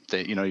for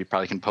that you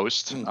probably can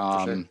post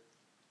for sure,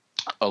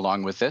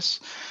 along with this.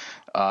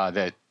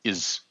 That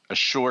is a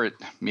short.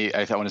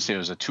 I want to say it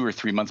was a 2 or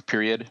 3 month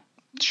period.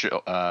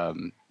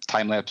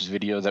 Time lapse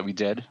video that we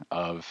did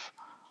of,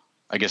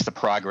 I guess, the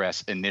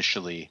progress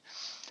initially.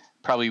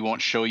 Probably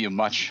won't show you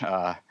much,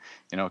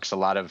 because a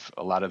lot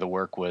of the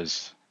work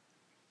was,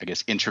 I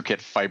guess, intricate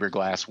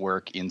fiberglass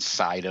work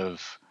inside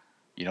of,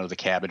 the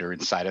cabin or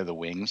inside of the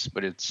wings.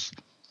 But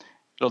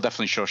it'll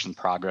definitely show some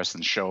progress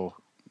and show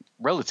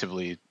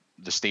relatively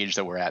the stage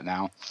that we're at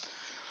now.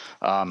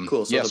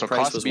 cool. So so price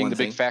cost was being one the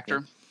big thing.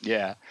 factor.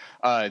 Yeah.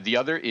 The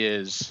other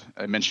is,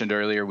 I mentioned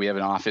earlier, we have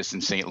an office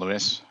in St.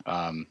 Louis,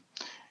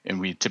 and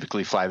we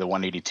typically fly the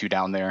 182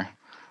 down there,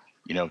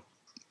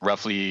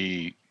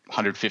 roughly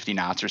 150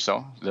 knots or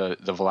so.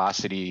 The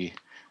Velocity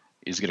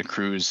is going to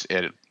cruise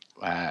at,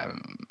 I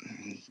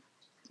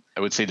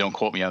would say don't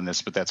quote me on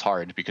this, but that's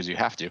hard because you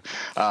have to,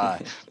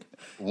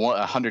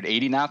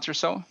 180 knots or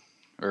so,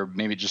 or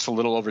maybe just a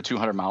little over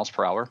 200 miles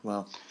per hour.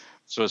 Wow.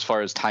 So as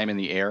far as time in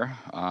the air,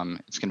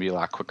 it's going to be a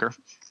lot quicker.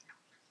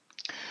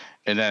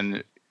 And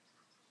then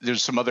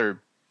there's some other,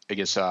 I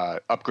guess,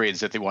 upgrades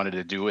that they wanted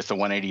to do with the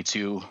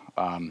 182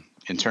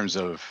 in terms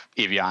of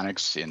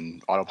avionics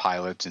and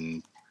autopilot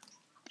and,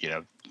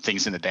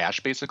 things in the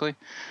dash, basically.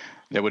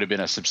 That would have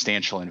been a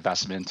substantial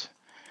investment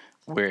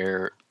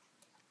where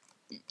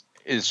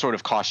it's sort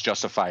of cost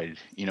justified,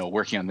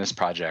 working on this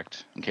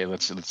project. Okay,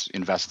 let's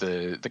invest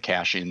the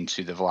cash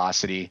into the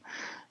Velocity,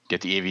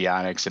 get the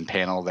avionics and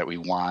panel that we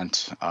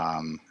want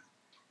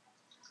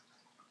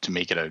to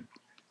make it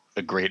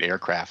a great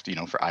aircraft,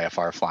 for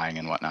IFR flying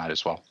and whatnot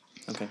as well.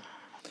 Okay.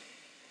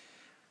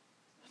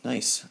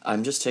 Nice.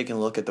 I'm just taking a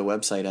look at the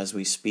website as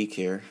we speak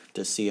here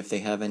to see if they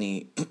have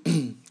any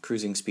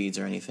cruising speeds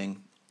or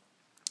anything.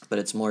 But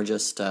it's more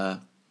just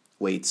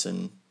weights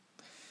and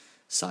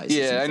sizes.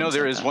 Yeah, and I know things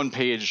there like is that. one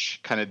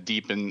page kind of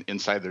deep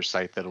inside their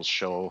site that'll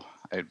show.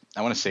 I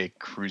want to say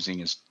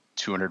cruising is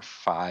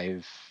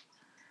 205.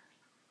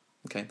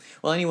 Okay.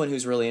 Well, anyone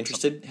who's really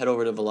interested, head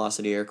over to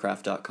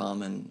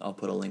velocityaircraft.com, and I'll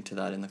put a link to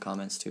that in the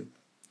comments too.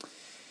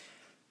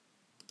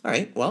 All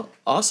right. Well,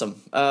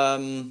 awesome.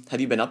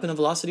 Have you been up in a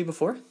Velocity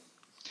before?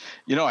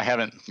 I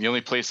haven't. The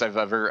only place I've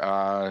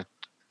ever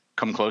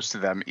come close to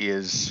them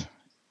is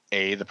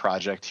the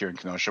project here in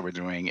Kenosha we're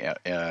doing,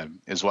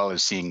 as well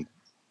as seeing,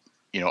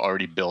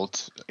 already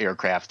built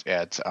aircraft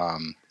at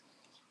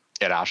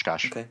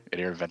Oshkosh Okay. at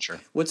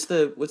AirVenture. What's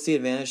the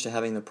advantage to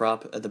having the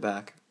prop at the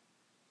back?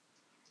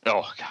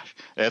 Oh gosh,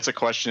 that's a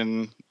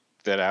question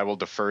that I will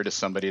defer to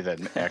somebody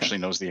that actually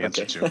knows the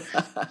answer to.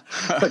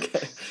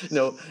 Okay.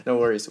 No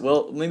worries.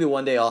 Well, maybe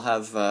one day I'll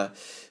have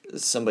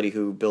somebody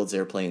who builds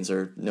airplanes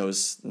or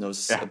knows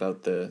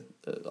about the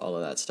all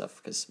of that stuff,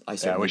 because I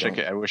certainly don't.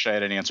 I wish I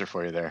had an answer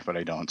for you there, but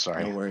I don't.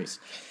 Sorry. No worries.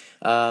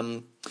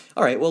 All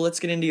right. Well, let's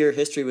get into your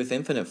history with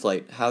Infinite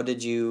Flight. How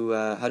did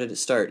it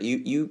start?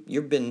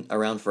 You've been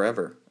around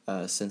forever,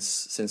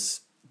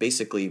 since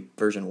basically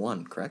version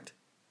 1, correct?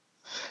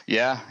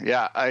 Yeah.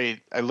 I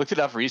looked it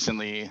up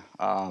recently,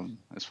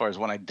 as far as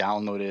when I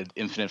downloaded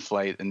Infinite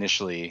Flight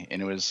initially,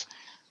 and it was,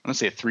 I want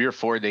to say 3 or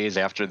 4 days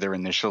after their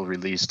initial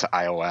release to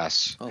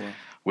iOS,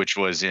 which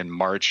was in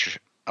March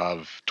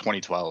of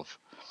 2012.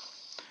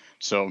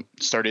 So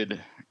started,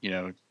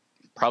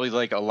 probably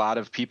like a lot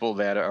of people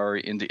that are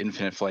into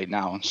Infinite Flight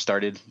now,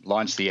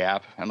 launched the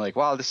app. I'm like,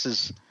 wow, this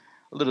is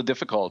a little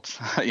difficult.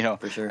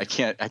 For sure. I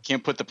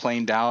can't put the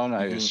plane down.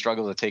 I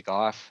struggle to take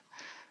off.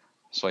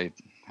 So I'm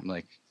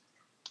like,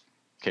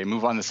 okay,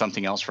 move on to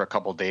something else for a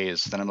couple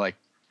days. Then I'm like,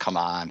 come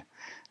on.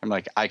 I'm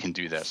like, I can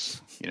do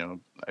this.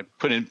 I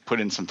put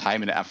in some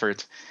time and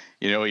effort,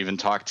 even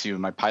talked to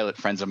my pilot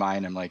friends of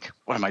mine. I'm like,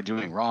 what am I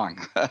doing wrong?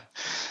 Got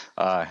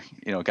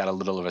a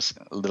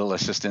little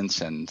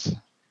assistance, and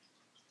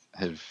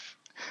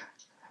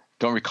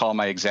don't recall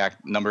my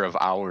exact number of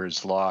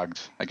hours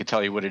logged. I could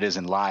tell you what it is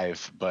in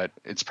live, but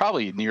it's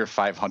probably near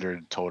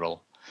 500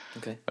 total.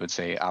 Okay. I would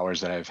say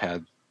hours that I've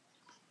had.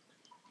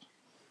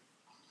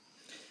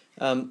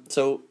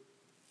 So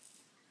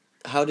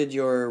how did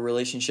your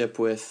relationship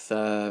with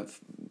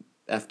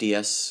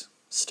FDS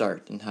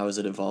start, and how has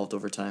it evolved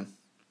over time?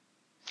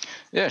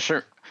 Yeah,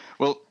 sure.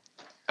 Well,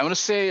 I want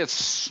to say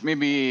it's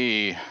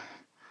probably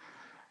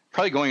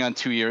going on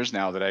 2 years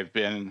now that I've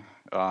been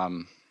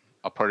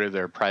a part of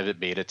their private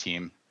beta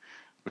team,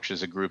 which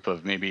is a group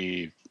of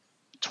maybe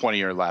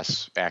 20 or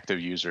less active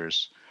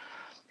users.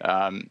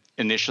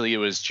 Initially, it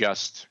was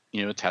just,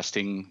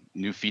 testing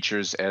new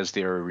features as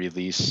they were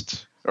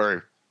released,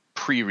 or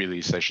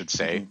pre-release, I should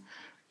say.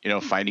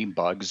 Finding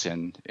bugs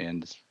and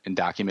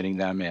documenting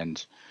them,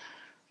 and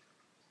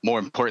more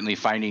importantly,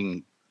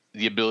 finding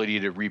the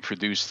ability to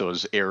reproduce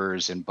those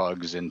errors and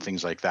bugs and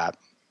things like that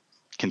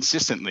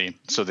consistently,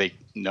 so they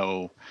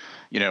know,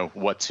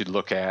 what to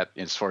look at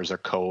as far as their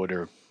code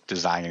or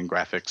design and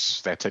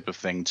graphics, that type of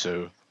thing,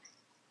 to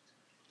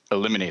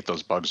eliminate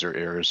those bugs or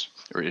errors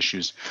or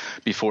issues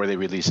before they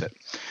release it,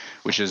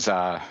 which is,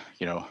 I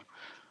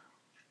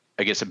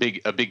guess a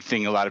big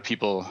thing. A lot of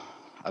people,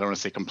 I don't want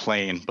to say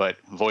complain, but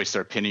voice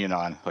their opinion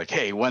on, like,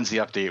 hey, when's the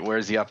update?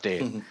 Where's the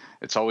update?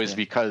 It's always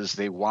because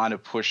they want to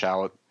push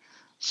out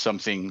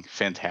something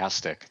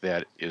fantastic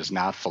that is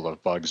not full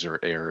of bugs or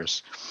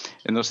errors,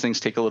 and those things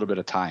take a little bit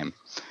of time.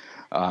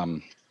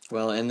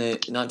 Well, and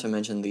not to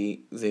mention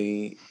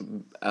the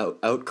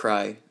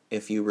outcry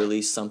if you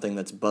release something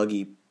that's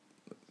buggy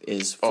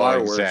is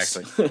far worse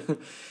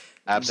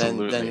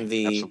Absolutely. than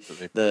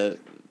the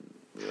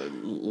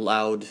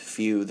loud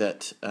few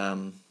that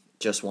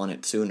just want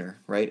it sooner,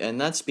 right?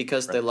 And that's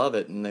because they love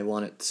it and they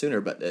want it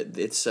sooner, but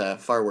it's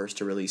far worse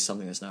to release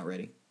something that's not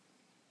ready.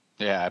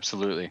 Yeah,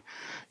 absolutely.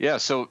 Yeah,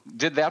 so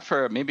did that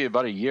for maybe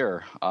about a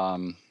year,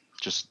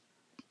 just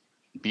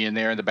being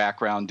there in the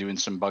background, doing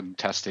some bug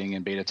testing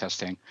and beta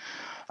testing.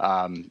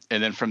 And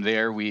then from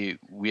there, we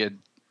had,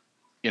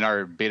 in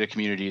our beta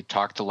community,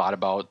 talked a lot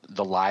about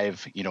the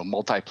live,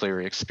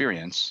 multiplayer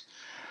experience.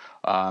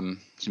 So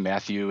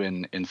Matthew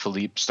and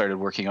Philippe started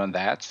working on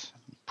that,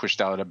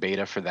 pushed out a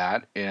beta for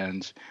that,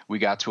 and we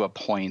got to a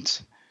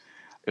point.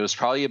 It was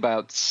probably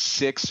about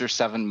 6 or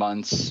 7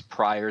 months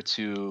prior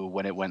to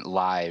when it went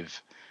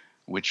live,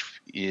 which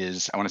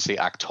is, I want to say,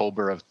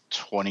 October of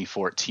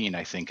 2014,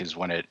 I think, is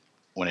when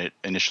it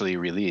initially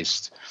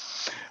released.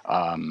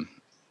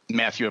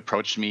 Matthew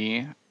approached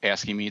me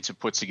asking me to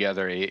put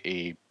together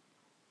I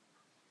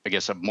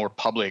guess a more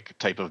public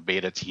type of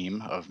beta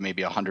team of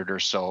maybe 100 or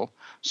so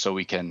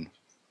we can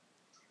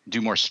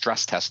do more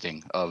stress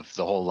testing of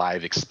the whole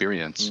live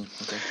experience.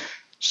 Okay.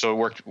 So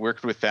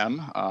worked with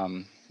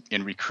them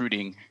in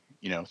recruiting,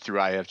 through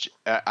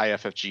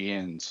IFFG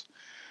and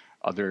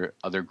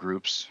other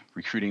groups,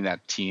 recruiting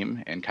that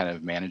team and kind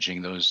of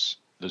managing those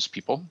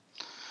people.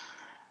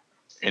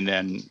 And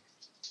then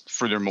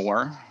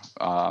furthermore,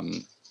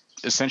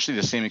 essentially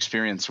the same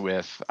experience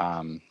with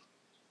the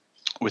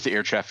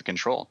air traffic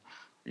control.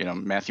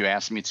 Matthew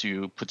asked me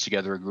to put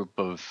together a group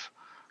of,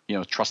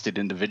 trusted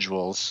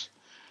individuals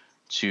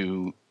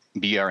to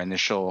be our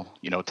initial,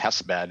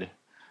 test bed,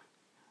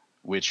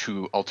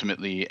 who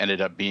ultimately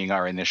ended up being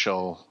our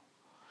initial,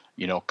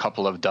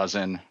 couple of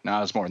dozen, no,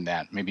 it was more than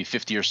that, maybe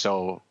 50 or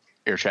so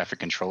air traffic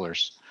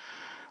controllers.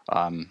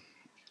 And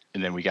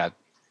then we got,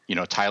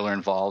 Tyler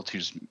involved,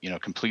 who's,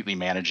 completely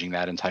managing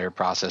that entire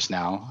process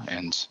now.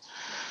 And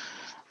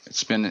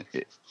it's been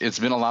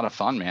a lot of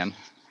fun, man.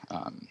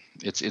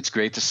 It's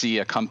great to see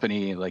a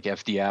company like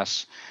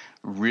FDS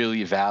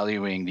really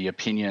valuing the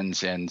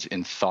opinions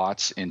and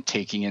thoughts and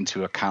taking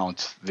into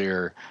account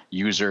their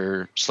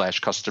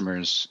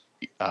user/customers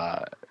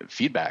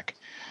feedback.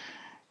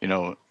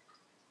 You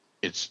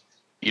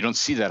don't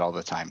see that all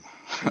the time.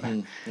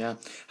 Mm-hmm. Yeah.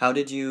 How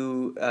did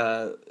you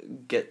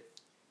get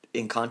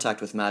in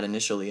contact with Matt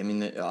initially? I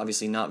mean,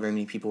 obviously not very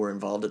many people were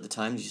involved at the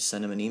time. Did you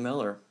send him an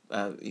email, or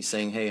you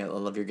saying, "Hey, I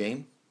love your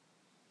game"?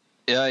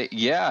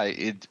 Yeah.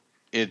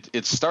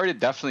 It started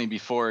definitely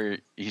before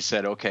he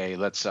said, "Okay,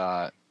 let's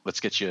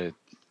get you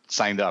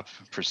signed up,"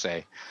 per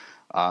se.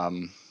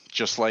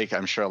 Just like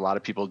I'm sure a lot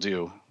of people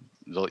do,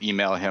 they'll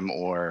email him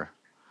or,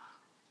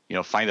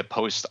 find a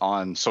post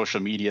on social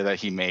media that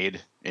he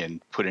made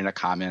and put in a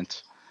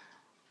comment,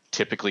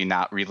 typically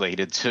not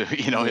related to,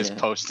 his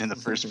post in the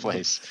first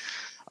place.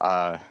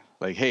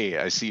 Like, "Hey,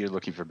 I see you're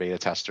looking for beta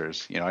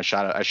testers." I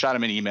shot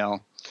him an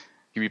email.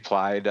 He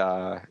replied.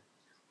 I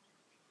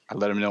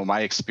let him know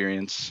my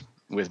experience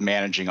with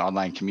managing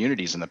online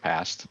communities in the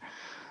past,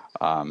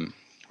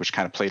 which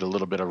kind of played a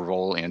little bit of a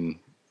role in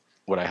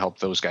what I helped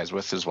those guys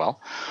with as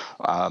well.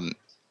 And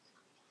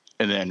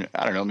then,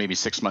 I don't know, maybe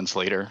 6 months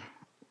later,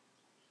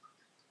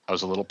 I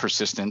was a little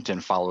persistent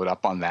and followed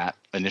up on that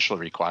initial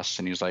request.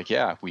 And he was like,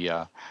 "Yeah, we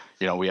have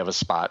a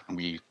spot.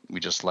 We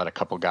just let a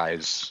couple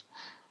guys,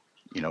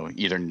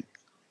 either,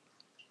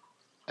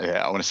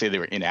 I want to say they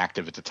were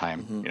inactive at the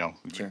time,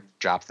 Mm-hmm. Sure.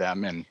 Dropped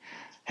them, and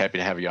happy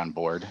to have you on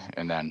board."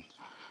 And then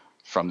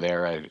from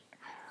there,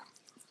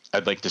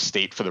 I'd like to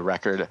state for the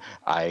record,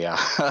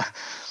 I'll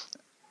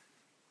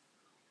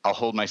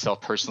hold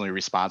myself personally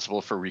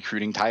responsible for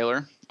recruiting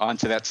Tyler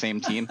onto that same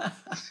team.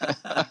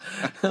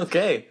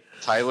 Okay.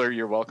 Tyler,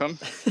 you're welcome.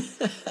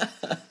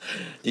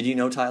 Did you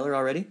know Tyler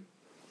already?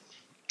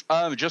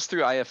 Just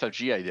through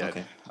IFFG, I did.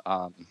 Okay.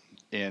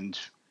 And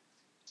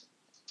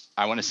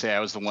I want to say I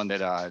was the one that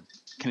kind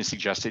of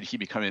suggested he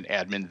become an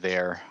admin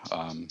there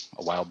a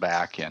while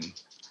back, and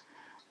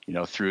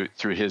through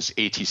his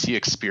ATC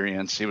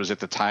experience, it was at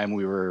the time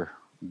we were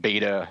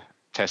beta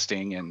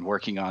testing and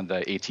working on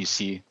the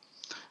ATC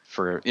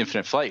for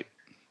Infinite Flight,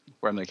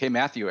 where I'm like, "Hey,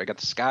 Matthew, I got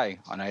this guy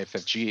on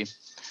IFFG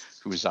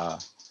who's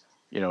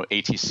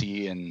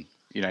ATC in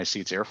United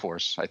States Air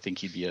Force. I think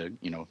he'd be a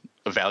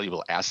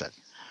valuable asset,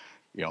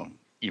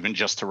 even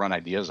just to run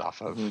ideas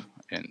off of."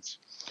 Mm-hmm.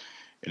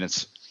 And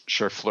it's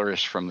sure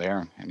flourished from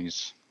there, and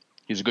he's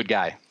a good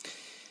guy.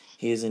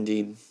 He is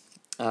indeed.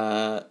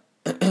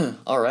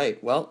 All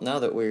right. Well, now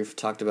that we've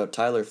talked about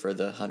Tyler for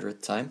the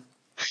 100th time,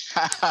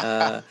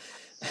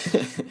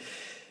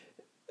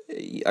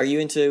 are you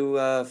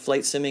into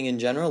flight simming in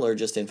general, or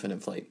just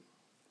Infinite Flight?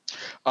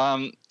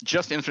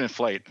 Just Infinite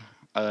Flight.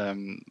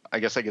 I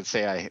guess I could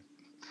say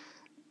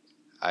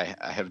I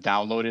have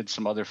downloaded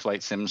some other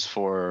flight sims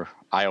for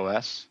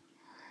iOS.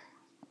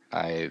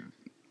 I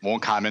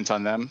won't comment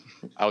on them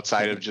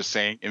outside of just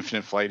saying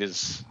Infinite Flight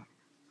is,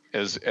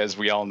 as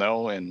we all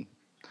know and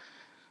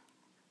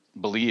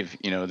believe,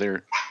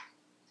 they're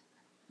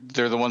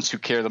the ones who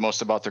care the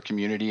most about their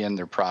community and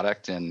their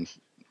product, and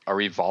are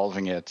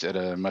evolving it at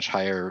a much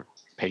higher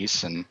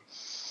pace, and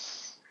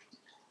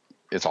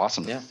it's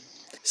awesome. Yeah.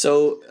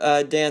 So,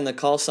 Dan, the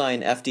call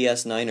sign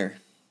FDS Niner,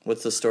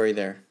 what's the story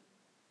there?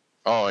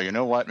 Oh, you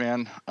know what,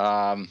 man?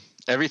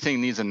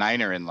 Everything needs a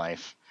niner in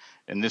life.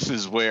 And this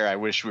is where I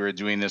wish we were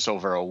doing this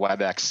over a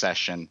WebEx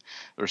session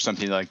or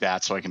something like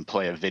that, so I can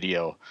play a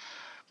video.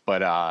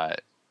 But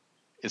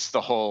it's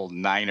the whole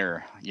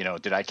niner.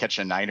 Did I catch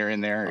a niner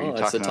in there? Oh,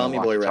 that's the Tommy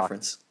Boy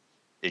reference.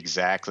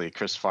 Exactly,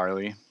 Chris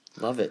Farley.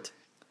 Love it.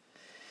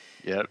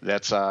 Yeah,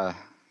 that's the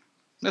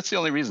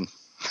only reason.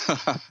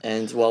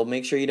 And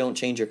make sure you don't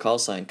change your call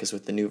sign, because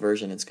with the new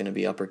version, it's going to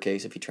be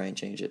uppercase if you try and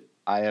change it.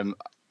 I'm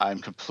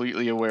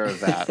completely aware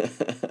of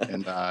that.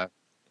 And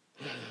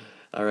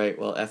all right,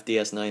 well,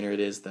 FDS Niner it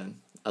is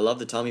then. I love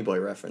the Tommy Boy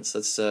reference.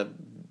 That's a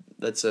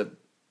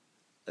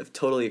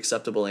totally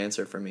acceptable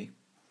answer for me.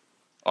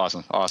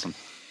 Awesome.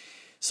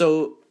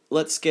 So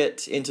let's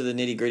get into the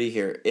nitty gritty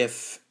here.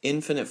 If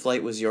Infinite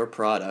Flight was your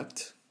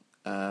product,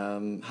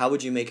 how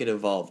would you make it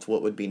evolved?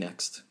 What would be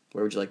next?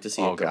 Where would you like to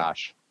see it go? Oh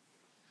gosh,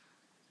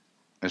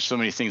 there's so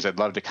many things I'd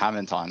love to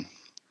comment on,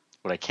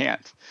 but I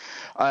can't.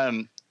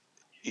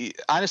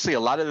 Honestly, a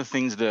lot of the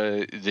things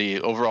the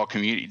overall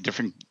community,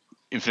 different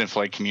Infinite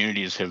Flight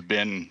communities have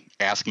been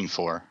asking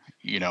for,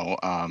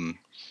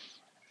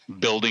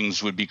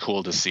 buildings would be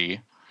cool to see.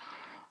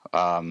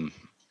 The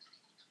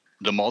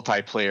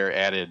multiplayer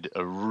added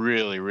a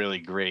really, really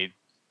great,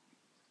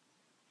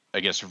 I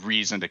guess,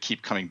 reason to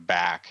keep coming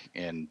back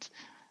and,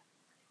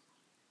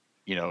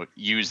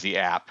 use the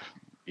app.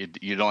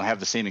 You don't have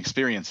the same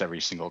experience every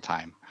single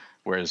time.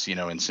 Whereas,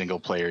 in single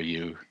player,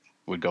 you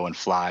would go and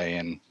fly,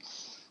 and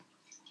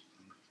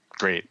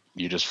great,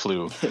 you just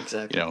flew.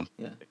 Exactly. You know,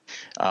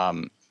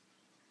 Yeah.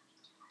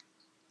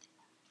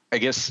 I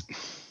guess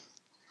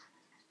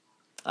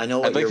I know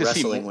what I'd like you're to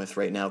see wrestling more. with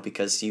right now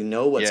because you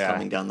know what's Yeah,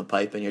 coming down the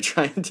pipe and you're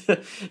trying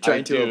to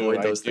I do. avoid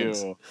I those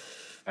things. do.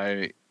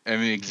 I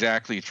am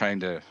exactly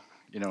trying to,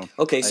 you know,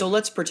 Okay, so I've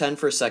let's pretend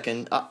for a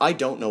second. I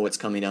don't know what's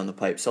coming down the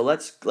pipe. So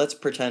let's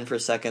pretend for a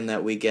second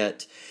that we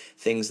get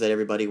things that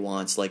everybody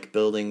wants, like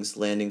buildings,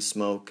 landing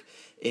smoke,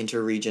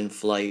 inter-region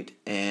flight,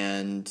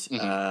 and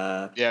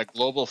mhm. Yeah,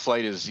 global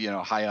flight is,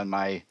 high on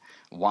my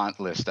want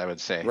list, I would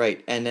say.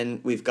 right. And then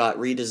we've got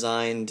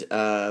redesigned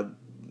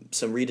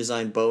some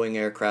redesigned Boeing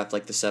aircraft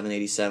like the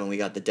 787. We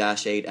got the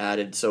Dash 8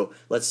 added. So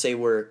let's say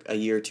we're a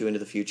year or two into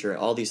the future.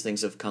 All these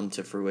things have come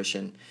to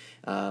fruition.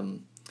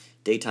 Um,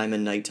 Daytime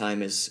and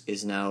nighttime is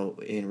now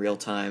in real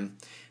time.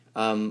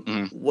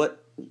 Mhm.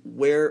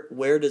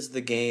 Where does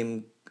the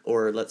game,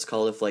 or let's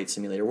call it a flight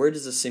simulator, where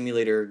does the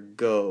simulator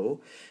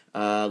go?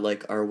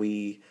 Like, are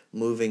we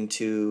moving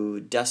to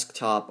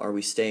desktop? Are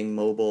we staying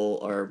mobile?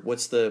 Or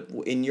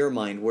in your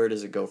mind, where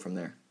does it go from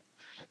there?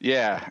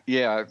 Yeah,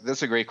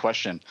 that's a great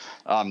question.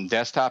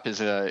 Desktop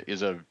is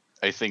a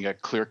I think a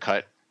clear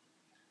cut.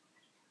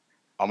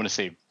 I'm going to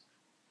say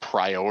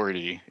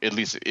priority, at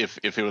least if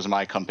it was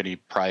my company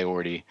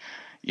priority.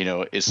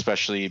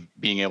 Especially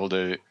being able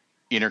to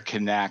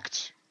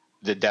interconnect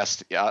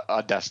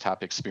a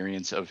desktop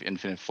experience of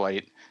Infinite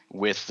Flight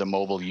with the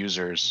mobile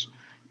users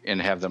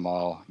and have them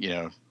all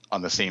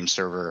on the same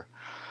server.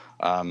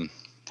 Um,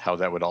 how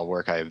that would all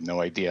work, I have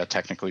no idea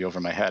technically over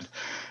my head.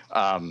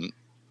 Um,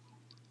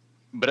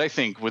 but I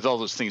think with all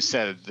those things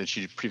said that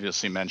you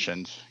previously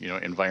mentioned,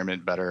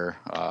 environment better,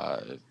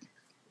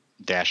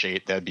 Dash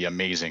 8, that'd be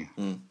amazing.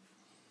 Mm.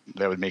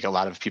 That would make a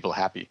lot of people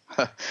happy.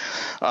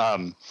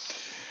 um,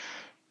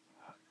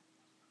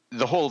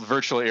 the whole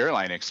virtual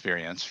airline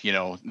experience,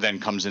 then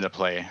comes into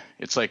play.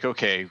 It's like,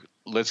 okay,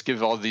 let's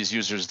give all these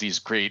users these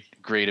great,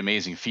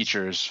 amazing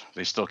features.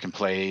 They still can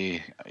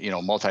play,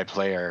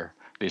 multiplayer.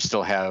 They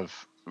still have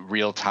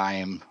real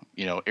time,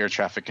 air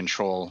traffic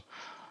control,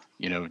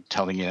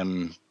 telling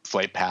them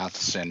flight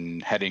paths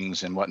and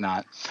headings and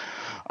whatnot.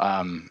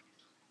 But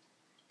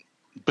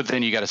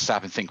then you got to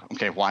stop and think,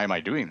 okay, why am I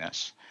doing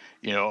this?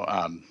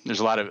 There's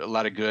a lot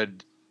of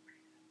good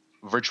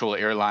virtual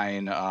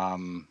airline, I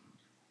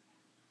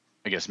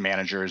guess,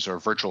 managers or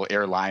virtual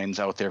airlines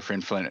out there for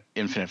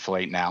infinite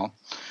flight now.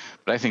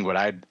 But I think what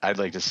I'd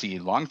like to see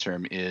long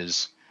term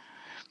is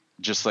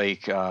just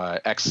like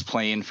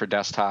X-Plane for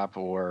desktop,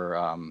 or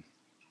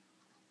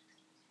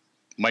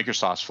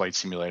Microsoft's Flight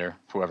Simulator,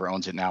 whoever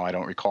owns it now, I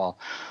don't recall,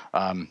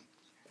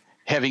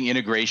 having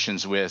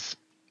integrations with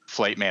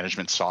flight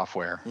management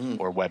software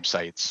or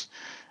websites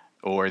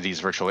or these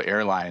virtual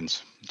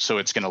airlines. So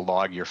it's going to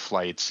log your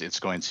flights. It's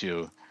going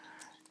to,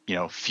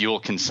 fuel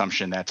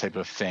consumption, that type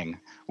of thing.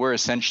 Where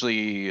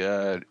essentially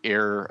a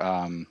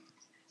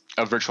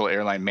virtual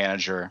airline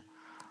manager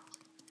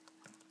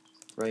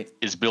Right.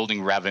 is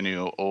building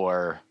revenue,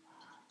 or,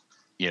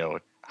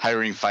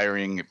 hiring,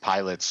 firing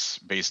pilots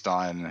based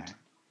on,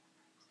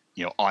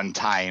 on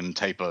time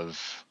type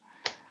of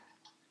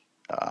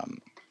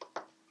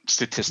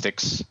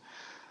statistics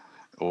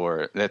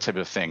or that type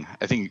of thing.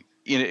 I think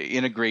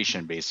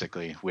integration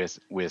basically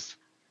with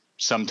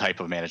some type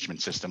of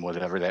management system,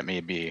 whatever that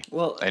may be.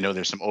 Well, I know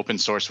there's some open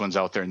source ones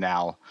out there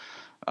now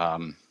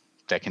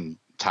that can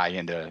tie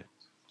into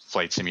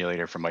Flight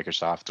Simulator from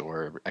Microsoft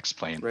or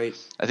X-Plane. right.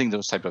 I think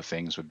those type of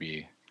things would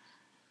be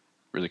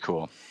really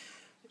cool.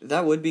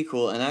 That would be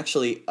cool. And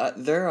actually,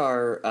 there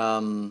are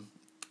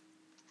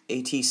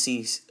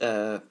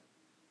ATC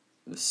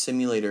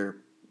simulator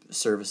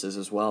services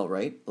as well,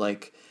 right?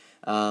 Like,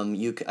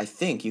 I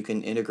think you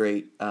can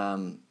integrate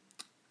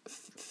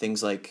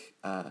things like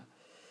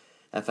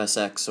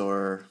FSX,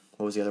 or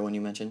what was the other one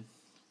you mentioned?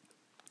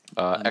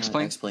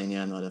 X-Plane? X-Plane,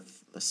 yeah, I'm not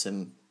a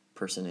sim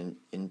person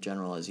in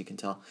general, as you can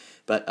tell.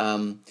 But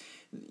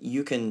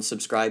you can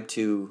subscribe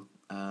to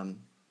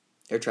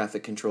air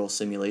traffic control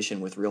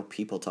simulation with real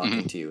people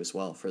talking to you as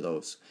well for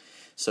those.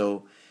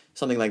 So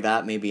something like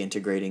that may be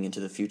integrating into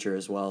the future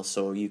as well.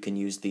 So you can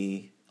use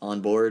the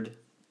onboard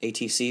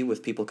ATC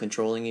with people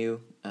controlling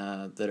you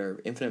that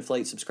are Infinite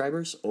Flight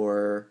subscribers,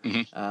 or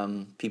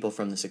people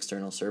from this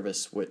external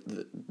service,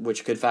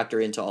 which could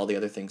factor into all the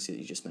other things that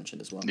you just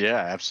mentioned as well.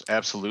 Yeah,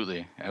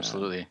 absolutely.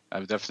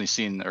 I've definitely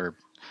seen, or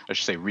I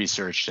should say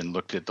researched and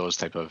looked at those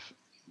type of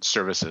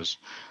services.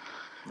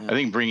 Yeah. I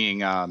think bringing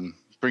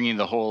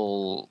the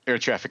whole air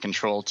traffic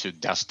control to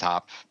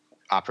desktop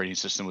operating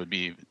system would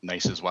be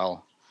nice as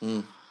well.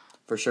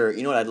 For sure.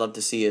 You know what I'd love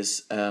to see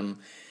is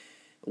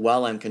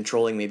while I'm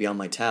controlling maybe on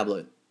my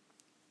tablet,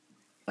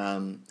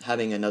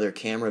 having another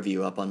camera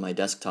view up on my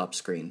desktop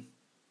screen,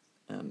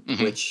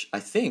 which I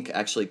think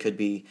actually could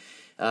be,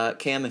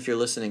 Cam, if you're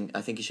listening,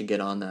 I think you should get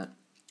on that.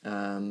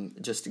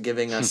 Just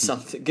giving us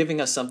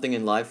something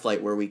in live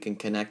flight where we can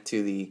connect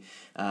to the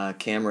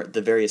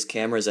various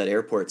cameras at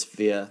airports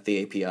via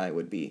the API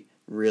would be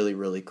really,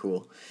 really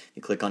cool.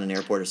 You click on an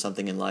airport or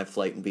something in live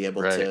flight and be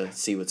able to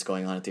see what's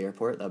going on at the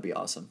airport. That'd be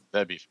awesome.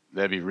 That'd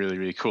be really,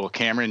 really cool.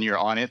 Cameron, you're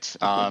on it.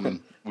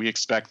 We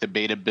expect the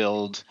beta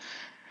build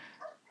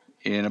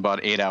in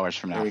about 8 hours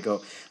from now. There we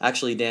go.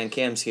 Actually, Dan,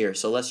 Cam's here,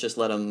 so let's just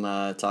let him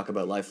talk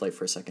about live flight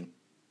for a second.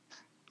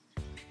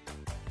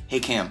 Hey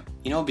Cam,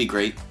 you know what'd be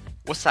great?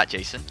 What's that,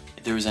 Jason?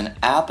 If there was an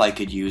app I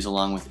could use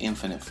along with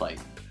Infinite Flight.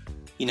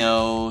 You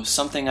know,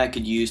 something I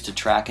could use to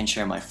track and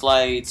share my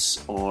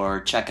flights,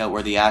 or check out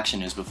where the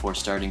action is before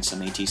starting some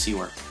ATC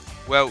work.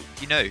 Well,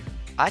 you know,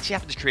 I actually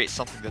happen to create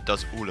something that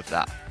does all of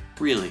that.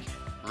 Really?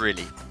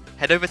 Really.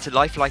 Head over to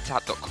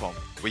lifeflightapp.com,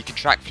 where you can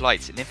track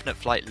flights in Infinite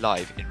Flight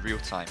live in real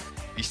time,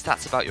 view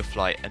stats about your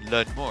flight, and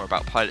learn more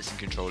about pilots and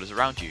controllers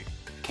around you.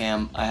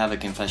 Cam, I have a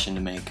confession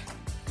to make.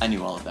 I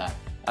knew all of that.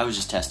 I was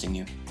just testing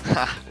you.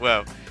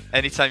 Well,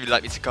 anytime you'd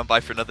like me to come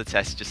by for another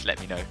test, just let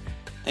me know.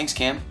 Thanks,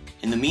 Cam.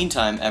 In the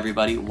meantime,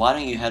 everybody, why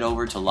don't you head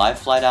over to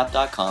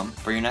liveflightapp.com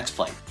for your next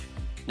flight.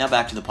 Now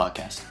back to the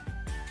podcast.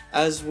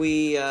 As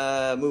we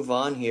move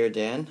on here,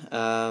 Dan,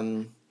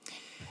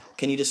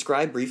 can you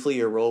describe briefly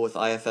your role with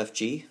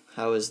IFFG?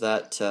 How has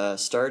that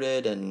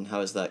started, and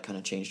how has that kind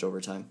of changed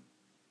over time?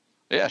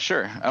 Yeah,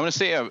 sure. I want to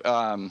say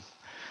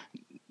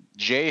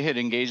Jay had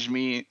engaged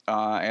me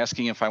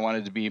asking if I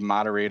wanted to be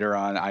moderator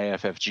on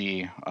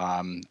IFFG.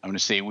 I'm going to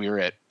say we were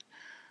at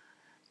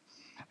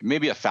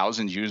maybe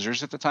 1,000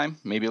 users at the time,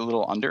 maybe a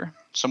little under,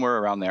 somewhere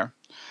around there.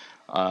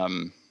 I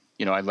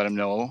let him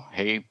know,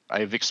 hey, I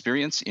have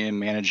experience in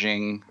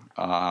managing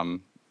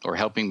or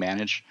helping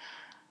manage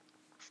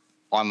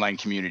online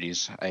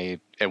communities.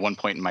 At one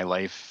point in my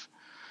life,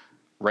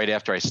 right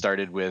after I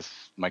started with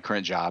my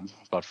current job,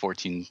 about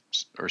 14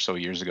 or so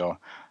years ago,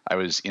 I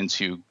was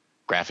into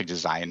graphic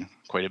design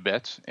quite a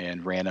bit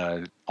and ran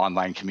an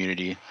online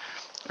community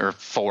or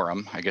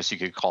forum, I guess you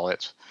could call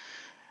it.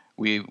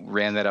 We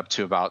ran that up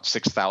to about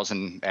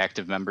 6,000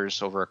 active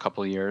members over a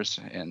couple of years,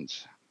 and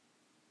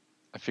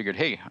I figured,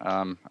 hey,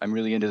 I'm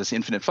really into this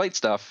Infinite Flight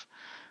stuff.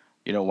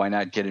 Why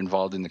not get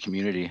involved in the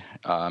community?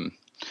 So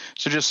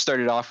just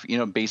started off,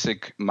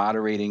 basic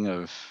moderating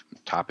of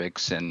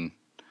topics and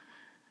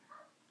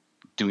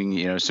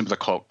doing, simpler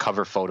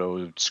cover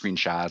photo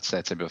screenshots,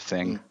 that type of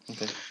thing.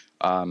 Okay.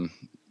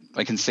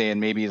 I can say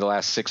in maybe the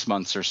last 6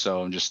 months or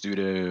so, just due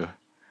to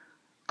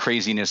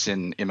craziness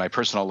in my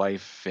personal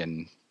life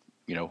and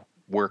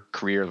work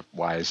career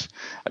wise,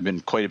 I've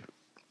been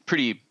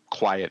pretty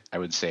quiet, I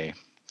would say,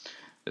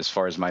 as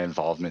far as my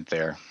involvement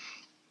there.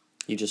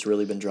 You've just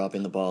really been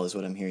dropping the ball, is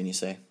what I'm hearing you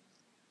say.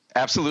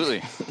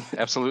 Absolutely.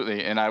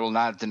 Absolutely. And I will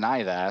not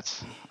deny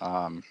that.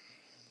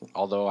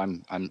 Although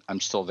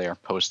I'm still there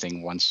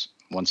posting once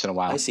in a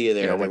while. I see you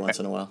there every once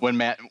in a while. When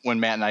Matt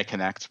and I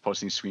connect,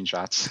 posting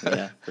screenshots.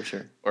 Yeah, for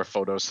sure. Or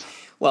photos.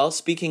 Well,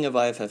 speaking of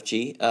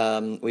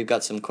IFFG, we've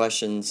got some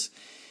questions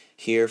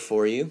here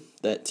for you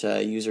that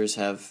users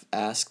have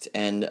asked,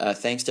 and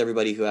thanks to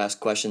everybody who asked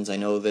questions. I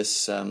know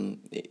this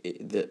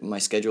my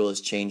schedule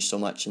has changed so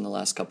much in the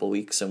last couple of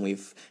weeks, and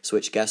we've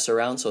switched guests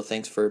around, so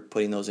thanks for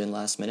putting those in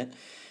last minute.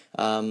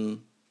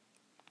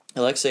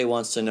 Alexei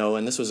wants to know,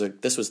 and this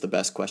was the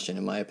best question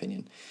in my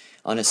opinion,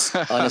 on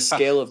a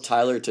scale of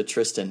Tyler to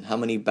Tristan, how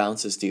many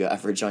bounces do you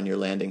average on your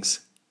landings?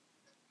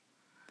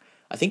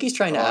 I think he's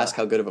trying to ask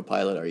how good of a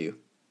pilot are you.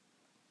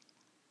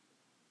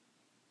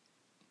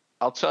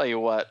 I'll tell you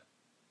what,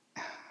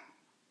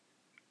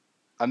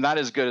 I'm not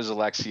as good as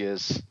Alexei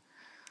is.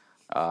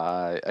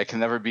 I can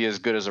never be as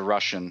good as a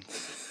Russian.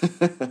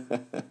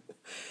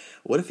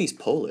 What if he's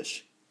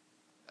Polish?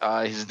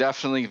 He's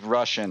definitely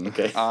Russian.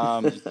 Okay.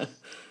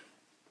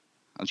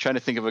 I'm trying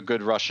to think of a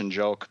good Russian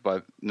joke,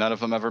 but none of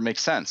them ever make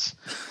sense.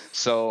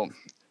 So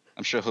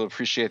I'm sure he'll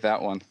appreciate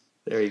that one.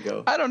 There you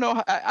go. I don't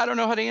know. I don't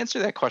know how to answer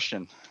that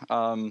question.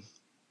 Okay,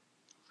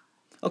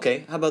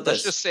 how about this?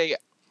 Let's just say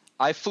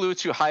I flew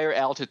to higher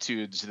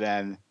altitudes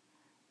than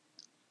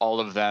all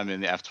of them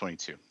in the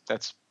F-22.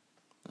 That's.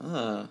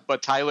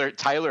 But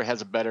Tyler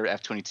has a better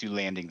F-22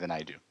 landing than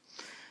I do.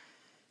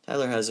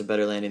 Tyler has a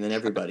better landing than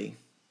everybody,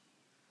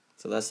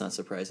 so that's not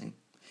surprising.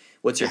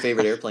 What's your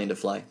favorite airplane to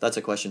fly? That's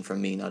a question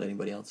from me, not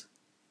anybody else.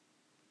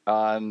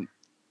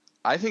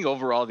 I think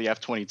overall the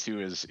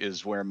F-22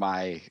 is where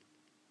my,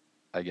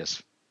 I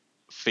guess,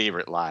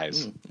 favorite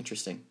lies.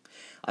 Interesting.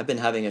 I've been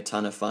having a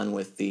ton of fun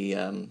with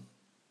the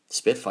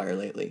Spitfire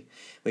lately.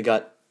 We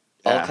got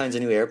all kinds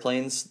of new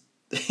airplanes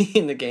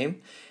in the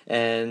game,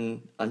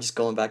 and I'm just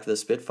going back to the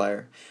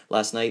Spitfire.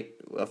 Last night,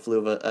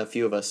 a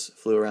few of us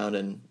flew around,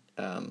 and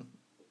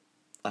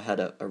I had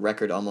a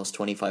record almost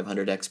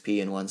 2,500 XP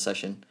in one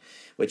session,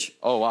 which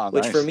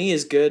nice. For me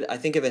is good. I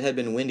think if it had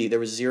been windy, there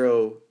was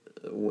zero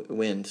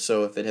wind,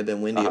 so if it had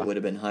been windy, it would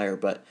have been higher.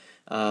 But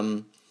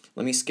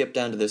let me skip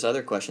down to this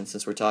other question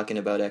since we're talking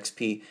about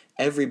XP.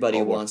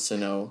 Everybody wants to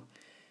know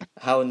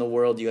how in the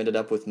world you ended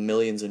up with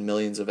millions and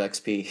millions of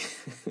XP.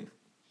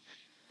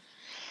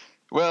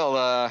 Well,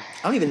 I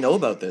don't even know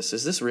about this.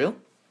 Is this real?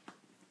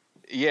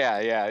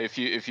 Yeah. If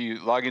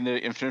you log into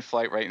Infinite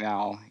Flight right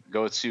now,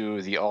 go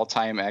to the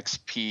all-time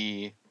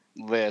XP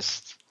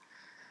list.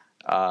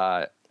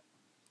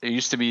 there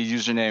used to be a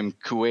username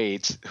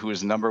Kuwait, who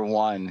is number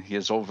one. He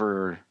has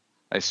over,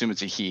 I assume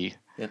it's a he,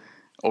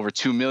 over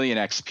 2 million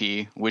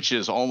XP, which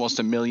is almost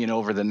a million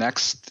over the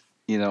next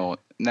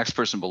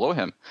person below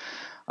him.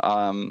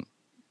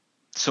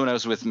 So when I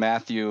was with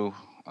Matthew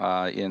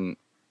in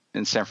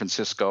San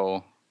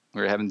Francisco,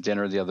 we were having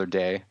dinner the other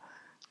day,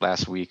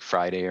 last week,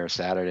 Friday or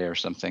Saturday or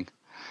something.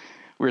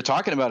 We were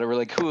talking about it. We're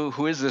like,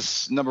 who is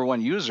this number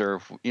one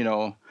user? We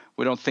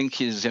don't think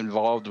he's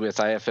involved with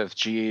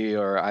IFFG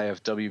or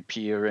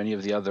IFWP or any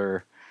of the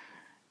other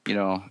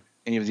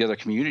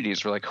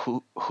communities. We're like,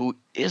 who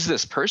is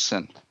this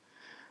person?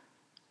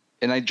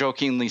 And I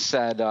jokingly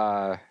said,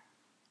 I'm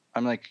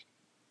like,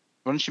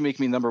 why don't you make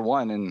me number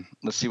one and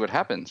let's see what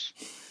happens?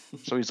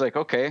 So he's like,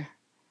 okay.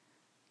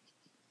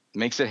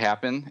 Makes it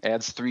happen,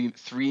 adds 3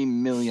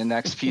 million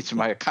XP to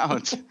my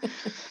account.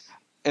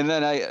 And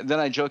then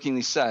I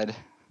jokingly said,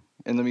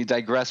 and let me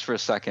digress for a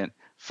second,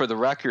 for the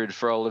record,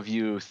 for all of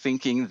you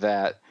thinking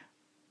that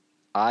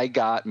I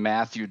got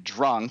Matthew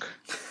drunk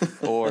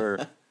or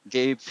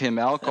gave him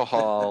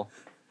alcohol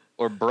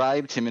or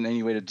bribed him in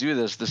any way to do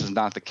this, this is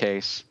not the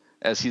case.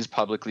 As he's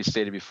publicly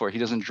stated before, he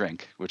doesn't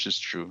drink, which is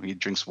true. He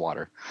drinks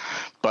water.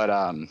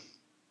 But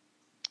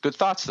good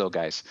thoughts, though,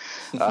 guys.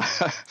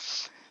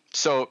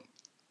 So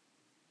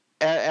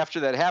after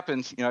that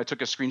happened, I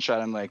took a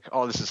screenshot. I'm like,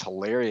 oh, this is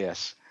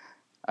hilarious.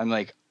 I'm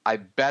like, I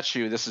bet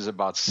you this is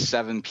about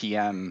 7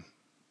 p.m.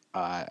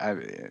 I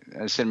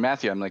said,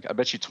 Matthew, I'm like, I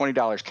bet you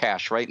 $20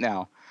 cash right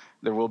now.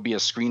 There will be a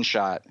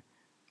screenshot,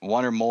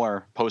 one or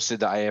more,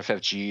 posted to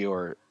IFFG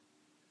or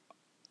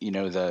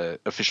the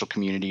official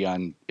community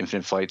on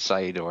Infinite Flight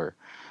site or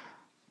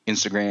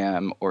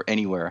Instagram or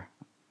anywhere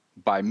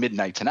by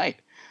midnight tonight.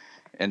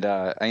 And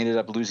I ended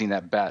up losing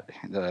that bet.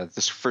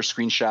 This first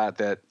screenshot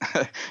that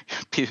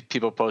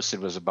people posted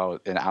was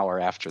about an hour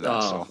after that.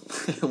 Oh,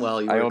 so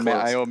well, you were close.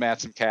 I owe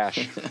Matt some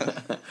cash.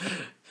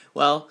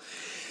 Well,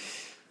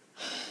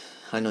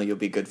 I know you'll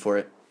be good for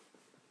it.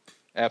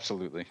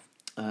 Absolutely.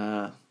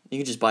 You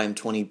could just buy him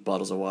 20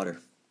 bottles of water.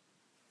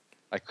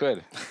 I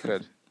could.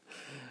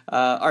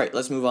 All right,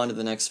 let's move on to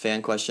the next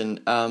fan question.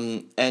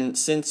 And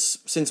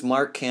since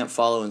Mark can't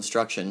follow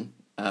instruction,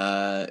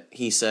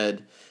 he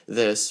said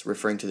this,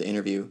 referring to the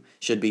interview,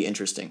 should be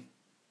interesting.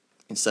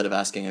 Instead of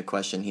asking a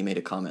question, he made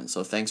a comment.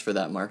 So thanks for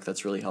that, Mark.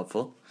 That's really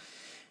helpful.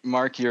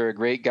 Mark, you're a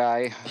great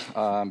guy.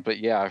 But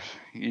yeah,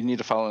 you need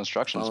to follow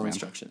instructions,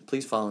 man.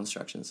 Please follow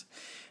instructions.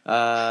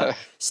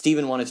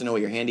 Steven wanted to know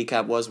what your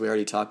handicap was. We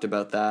already talked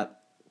about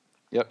that.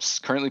 Yep,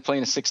 currently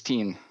playing a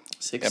 16.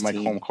 At my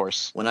home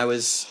course. When I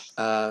was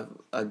a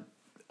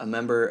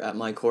member at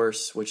my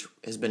course, which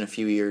has been a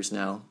few years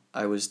now,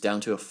 I was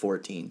down to a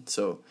 14.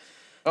 So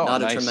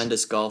not nice. A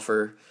tremendous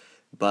golfer,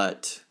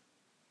 but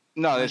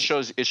no, it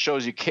shows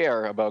you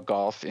care about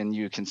golf and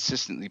you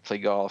consistently play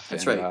golf.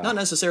 That's right. Not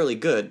necessarily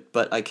good,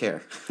 but I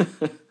care.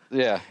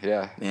 Yeah.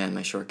 Man,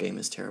 my short game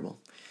is terrible.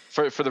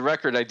 For the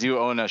record, I do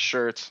own a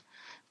shirt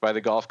by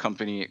the golf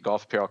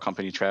apparel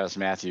company Travis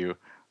Matthew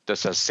that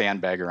says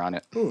Sandbagger on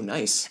it. Ooh,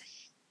 nice.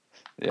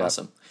 Yeah.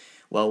 Awesome.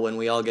 Well, when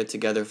we all get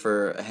together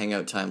for a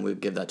hangout time, we'll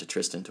give that to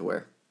Tristan to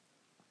wear.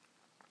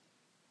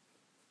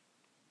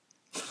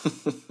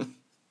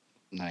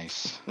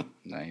 Nice.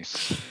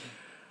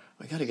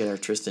 We got to get our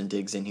Tristan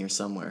Diggs in here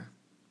somewhere.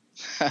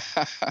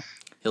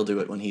 He'll do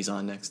it when he's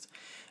on next.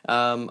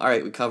 All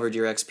right, we covered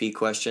your XP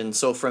question.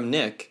 So from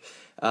Nick,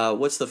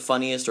 what's the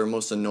funniest or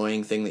most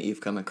annoying thing that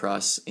you've come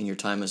across in your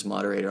time as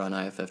moderator on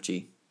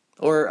IFFG?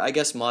 Or I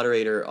guess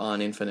moderator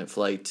on Infinite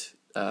Flight,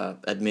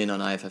 admin on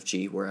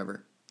IFFG,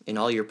 wherever. In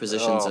all your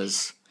positions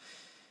as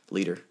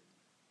leader.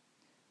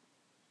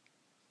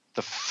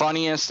 The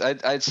funniest,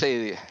 I'd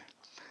say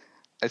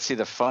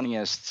the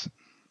funniest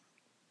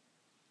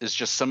is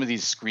just some of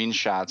these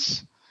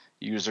screenshots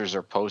users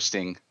are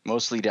posting,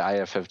 mostly to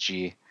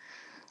IFFG.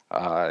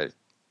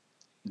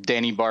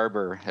 Danny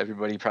Barber,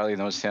 everybody probably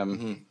knows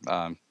him.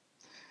 Mm-hmm.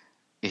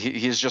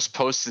 He's just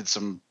posted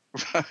some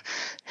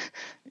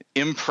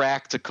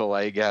impractical,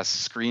 I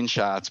guess,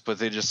 screenshots,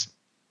 but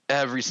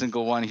every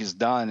single one he's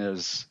done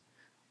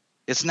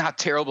it's not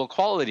terrible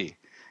quality.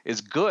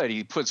 It's good.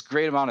 He puts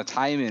great amount of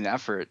time and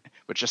effort,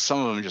 but just some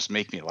of them just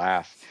make me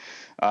laugh.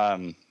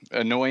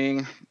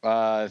 Annoying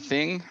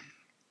thing.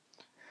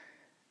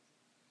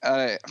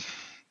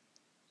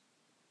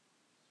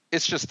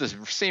 It's just the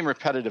same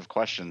repetitive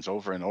questions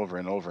over and over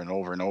and over and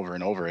over and over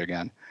and over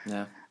again.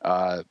 Yeah.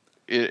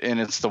 And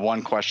it's the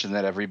one question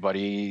that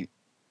everybody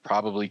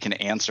probably can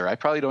answer. I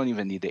probably don't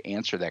even need to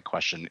answer that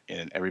question,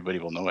 and everybody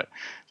will know it.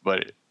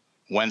 But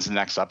when's the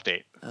next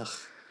update? Ugh.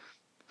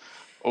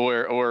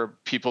 Or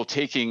people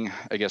taking,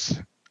 I guess,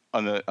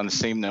 on the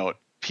same note,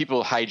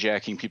 people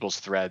hijacking people's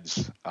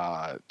threads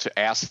to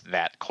ask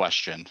that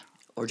question,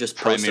 or just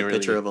post a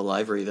picture of a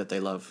livery that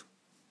they love.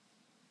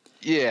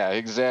 Yeah,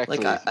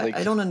 exactly.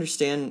 I don't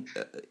understand.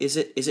 Is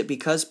it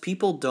because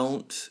people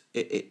don't?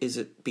 Is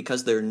it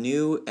because they're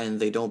new and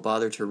they don't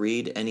bother to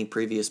read any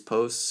previous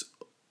posts,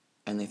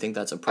 and they think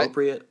that's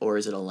appropriate, or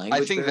is it a language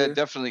I think barrier? that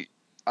definitely.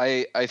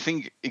 I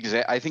think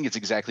it's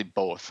exactly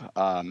both.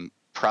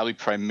 probably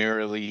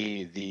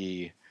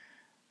primarily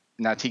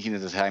not taking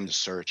the time to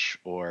search,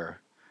 or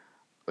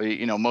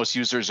most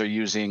users are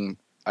using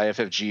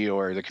IFFG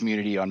or the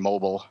community on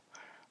mobile.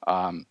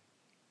 And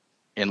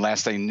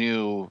last I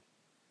knew,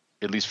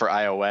 at least for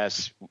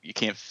iOS, you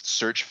can't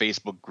search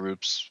Facebook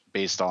groups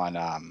based on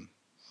from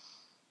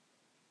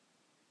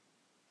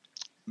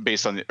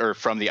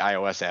the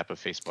iOS app of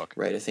Facebook.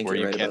 Right, I think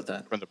you're right about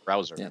that. From the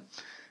browser. Yeah.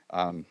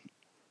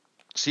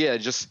 So yeah,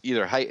 just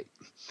either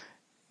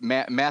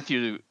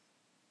Matthew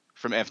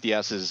from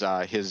FDS is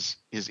his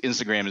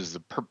Instagram is the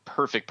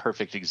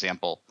perfect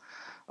example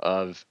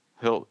of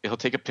he'll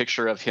take a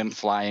picture of him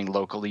flying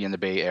locally in the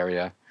Bay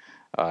Area,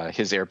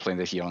 his airplane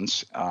that he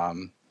owns,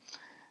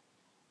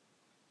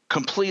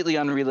 completely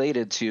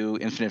unrelated to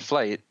Infinite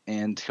Flight,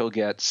 and he'll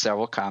get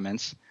several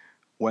comments.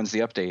 When's the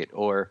update?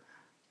 Or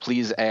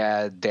please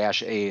add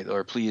 -8,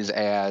 or please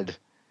add,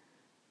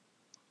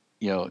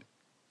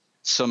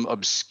 some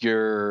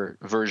obscure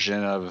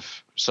version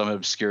of some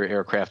obscure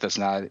aircraft that's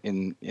not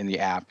in the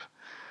app.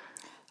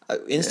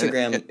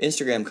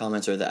 Instagram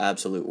comments are the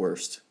absolute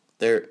worst.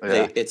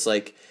 It's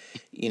like,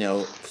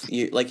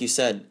 like you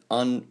said,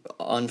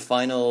 on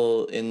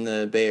final in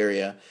the Bay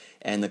Area,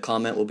 and the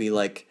comment will be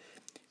like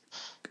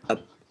a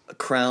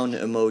crown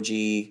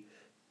emoji,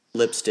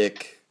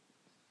 lipstick,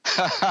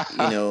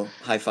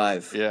 high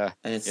five. Yeah.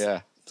 And it's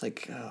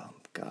like, oh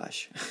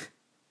gosh.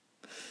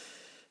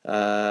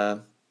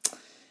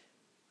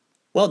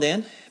 Well,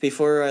 Dan,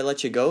 before I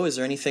let you go, is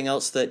there anything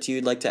else that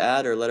you'd like to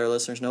add or let our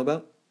listeners know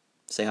about?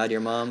 Say hi to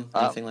your mom,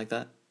 anything like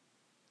that?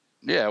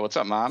 Yeah, what's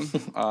up, Mom?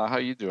 How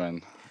you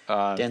doing?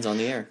 Dan's on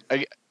the air.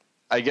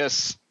 I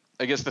guess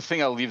the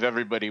thing I'll leave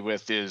everybody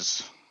with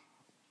is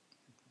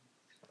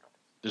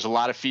there's a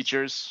lot of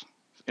features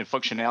and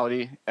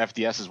functionality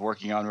FDS is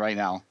working on right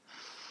now,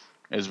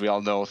 as we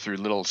all know, through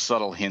little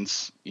subtle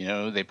hints.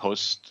 They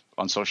post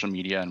on social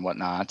media and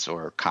whatnot,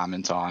 or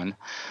comment on,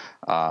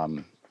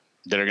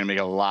 that are going to make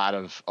a lot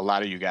of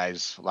you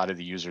guys, a lot of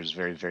the users,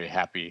 very, very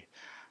happy.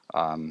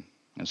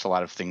 It's a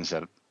lot of things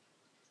that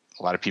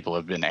a lot of people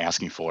have been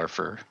asking for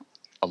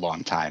a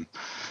long time.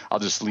 I'll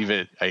just leave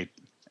it.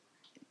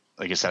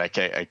 Like I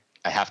said,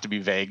 I have to be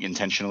vague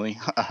intentionally,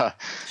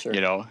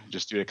 Sure.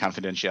 Just due to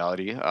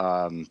confidentiality.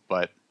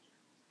 But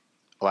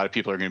a lot of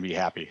people are going to be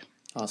happy.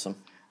 Awesome.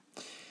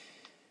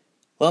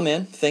 Well,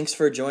 man, thanks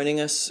for joining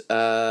us.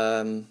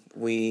 I'm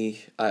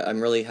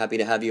really happy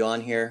to have you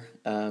on here,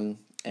 and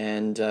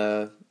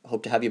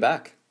hope to have you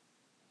back.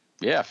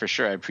 Yeah, for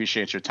sure. I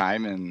appreciate your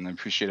time, and I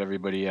appreciate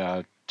everybody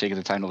taking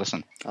the time to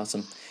listen.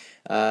 Awesome.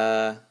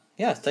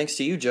 Thanks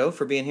to you, Joe,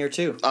 for being here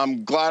too.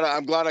 I'm glad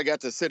I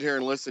got to sit here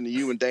and listen to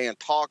you and Dan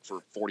talk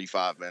for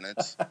 45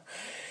 minutes.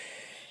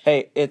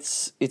 Hey,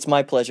 it's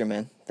my pleasure,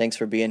 man. Thanks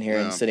for being here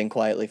and sitting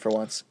quietly for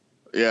once.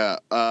 Yeah.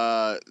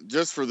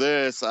 Just for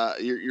this,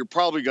 you're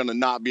probably going to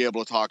not be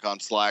able to talk on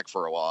Slack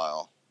for a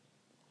while.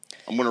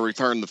 I'm going to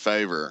return the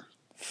favor.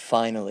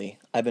 Finally.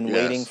 I've been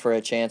waiting for a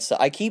chance.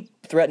 I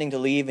keep threatening to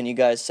leave, and you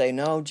guys say,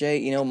 no,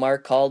 Jay,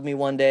 Mark called me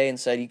one day and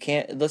said, you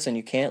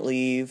can't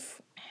leave.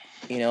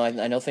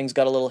 I know things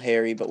got a little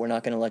hairy, but we're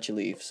not going to let you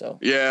leave. So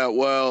yeah,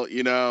 well,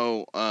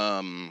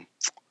 I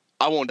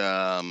won't.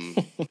 I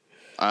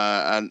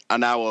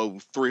now owe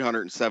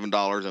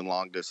 $307 in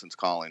long distance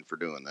calling for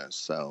doing this.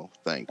 So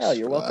thanks. Oh,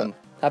 you're welcome.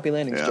 Happy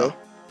landings, Joe.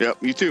 Yep,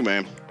 you too,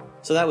 man.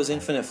 So that was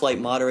Infinite Flight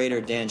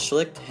moderator Dan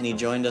Schlicht, and he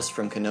joined us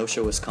from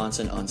Kenosha,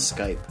 Wisconsin on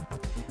Skype.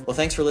 Well,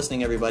 thanks for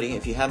listening, everybody.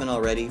 If you haven't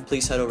already,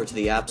 please head over to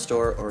the App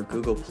Store or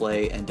Google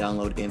Play and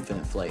download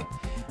Infinite Flight.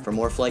 For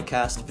more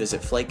Flightcast,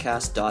 visit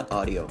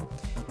flightcast.audio.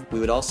 We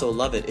would also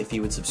love it if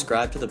you would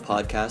subscribe to the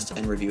podcast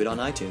and review it on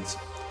iTunes.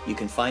 You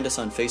can find us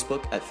on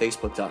Facebook at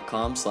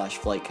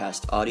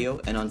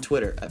facebook.com/flightcastaudio and on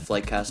Twitter at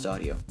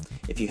flightcastaudio.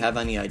 If you have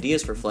any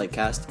ideas for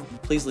Flightcast,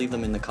 please leave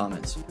them in the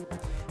comments.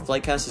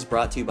 Flightcast is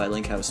brought to you by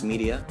Linkhouse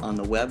Media on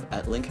the web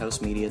at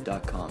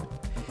linkhousemedia.com.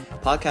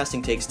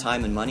 Podcasting takes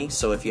time and money,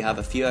 so if you have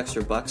a few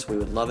extra bucks, we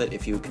would love it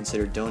if you would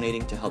consider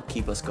donating to help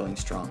keep us going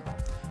strong.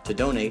 To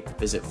donate,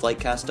 visit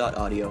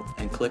flightcast.audio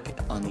and click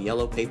on the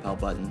yellow PayPal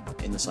button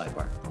in the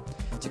sidebar.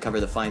 To cover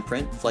the fine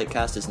print,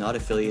 Flightcast is not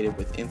affiliated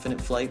with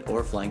Infinite Flight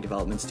or Flying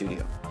Development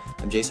Studio.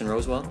 I'm Jason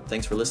Rosewell.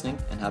 Thanks for listening,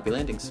 and happy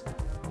landings.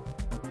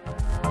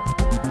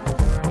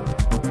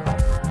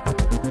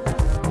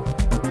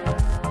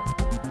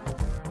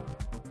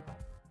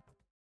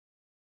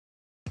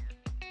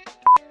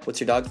 What's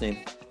your dog's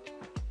name?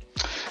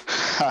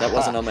 That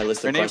wasn't on my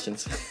list of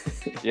questions.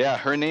 Yeah,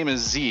 her name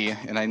is Z,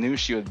 and I knew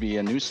she would be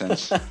a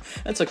nuisance.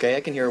 That's okay.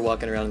 I can hear her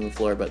walking around on the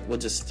floor, but we'll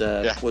just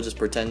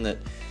pretend that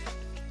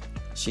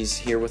she's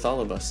here with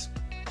all of us.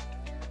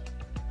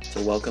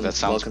 So welcome to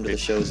the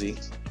show, Z.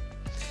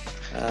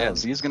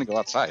 Z is going to go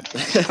outside.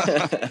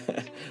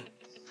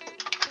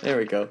 There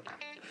we go.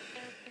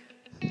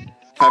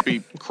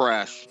 Happy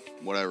crash,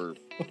 whatever.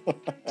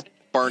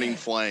 Burning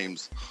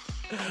flames.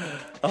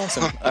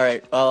 Awesome. All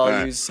right.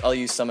 I'll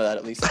use some of that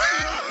at least.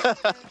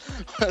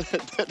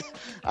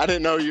 I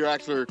didn't know you were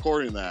actually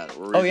recording that.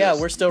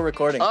 We're still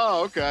recording.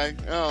 Oh, okay.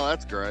 Oh,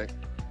 that's great.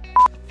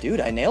 Dude,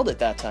 I nailed it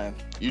that time.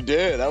 You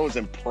did. That was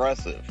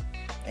impressive.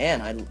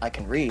 Man, I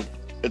can read.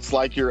 It's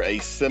like you're a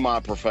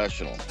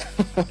semi-professional.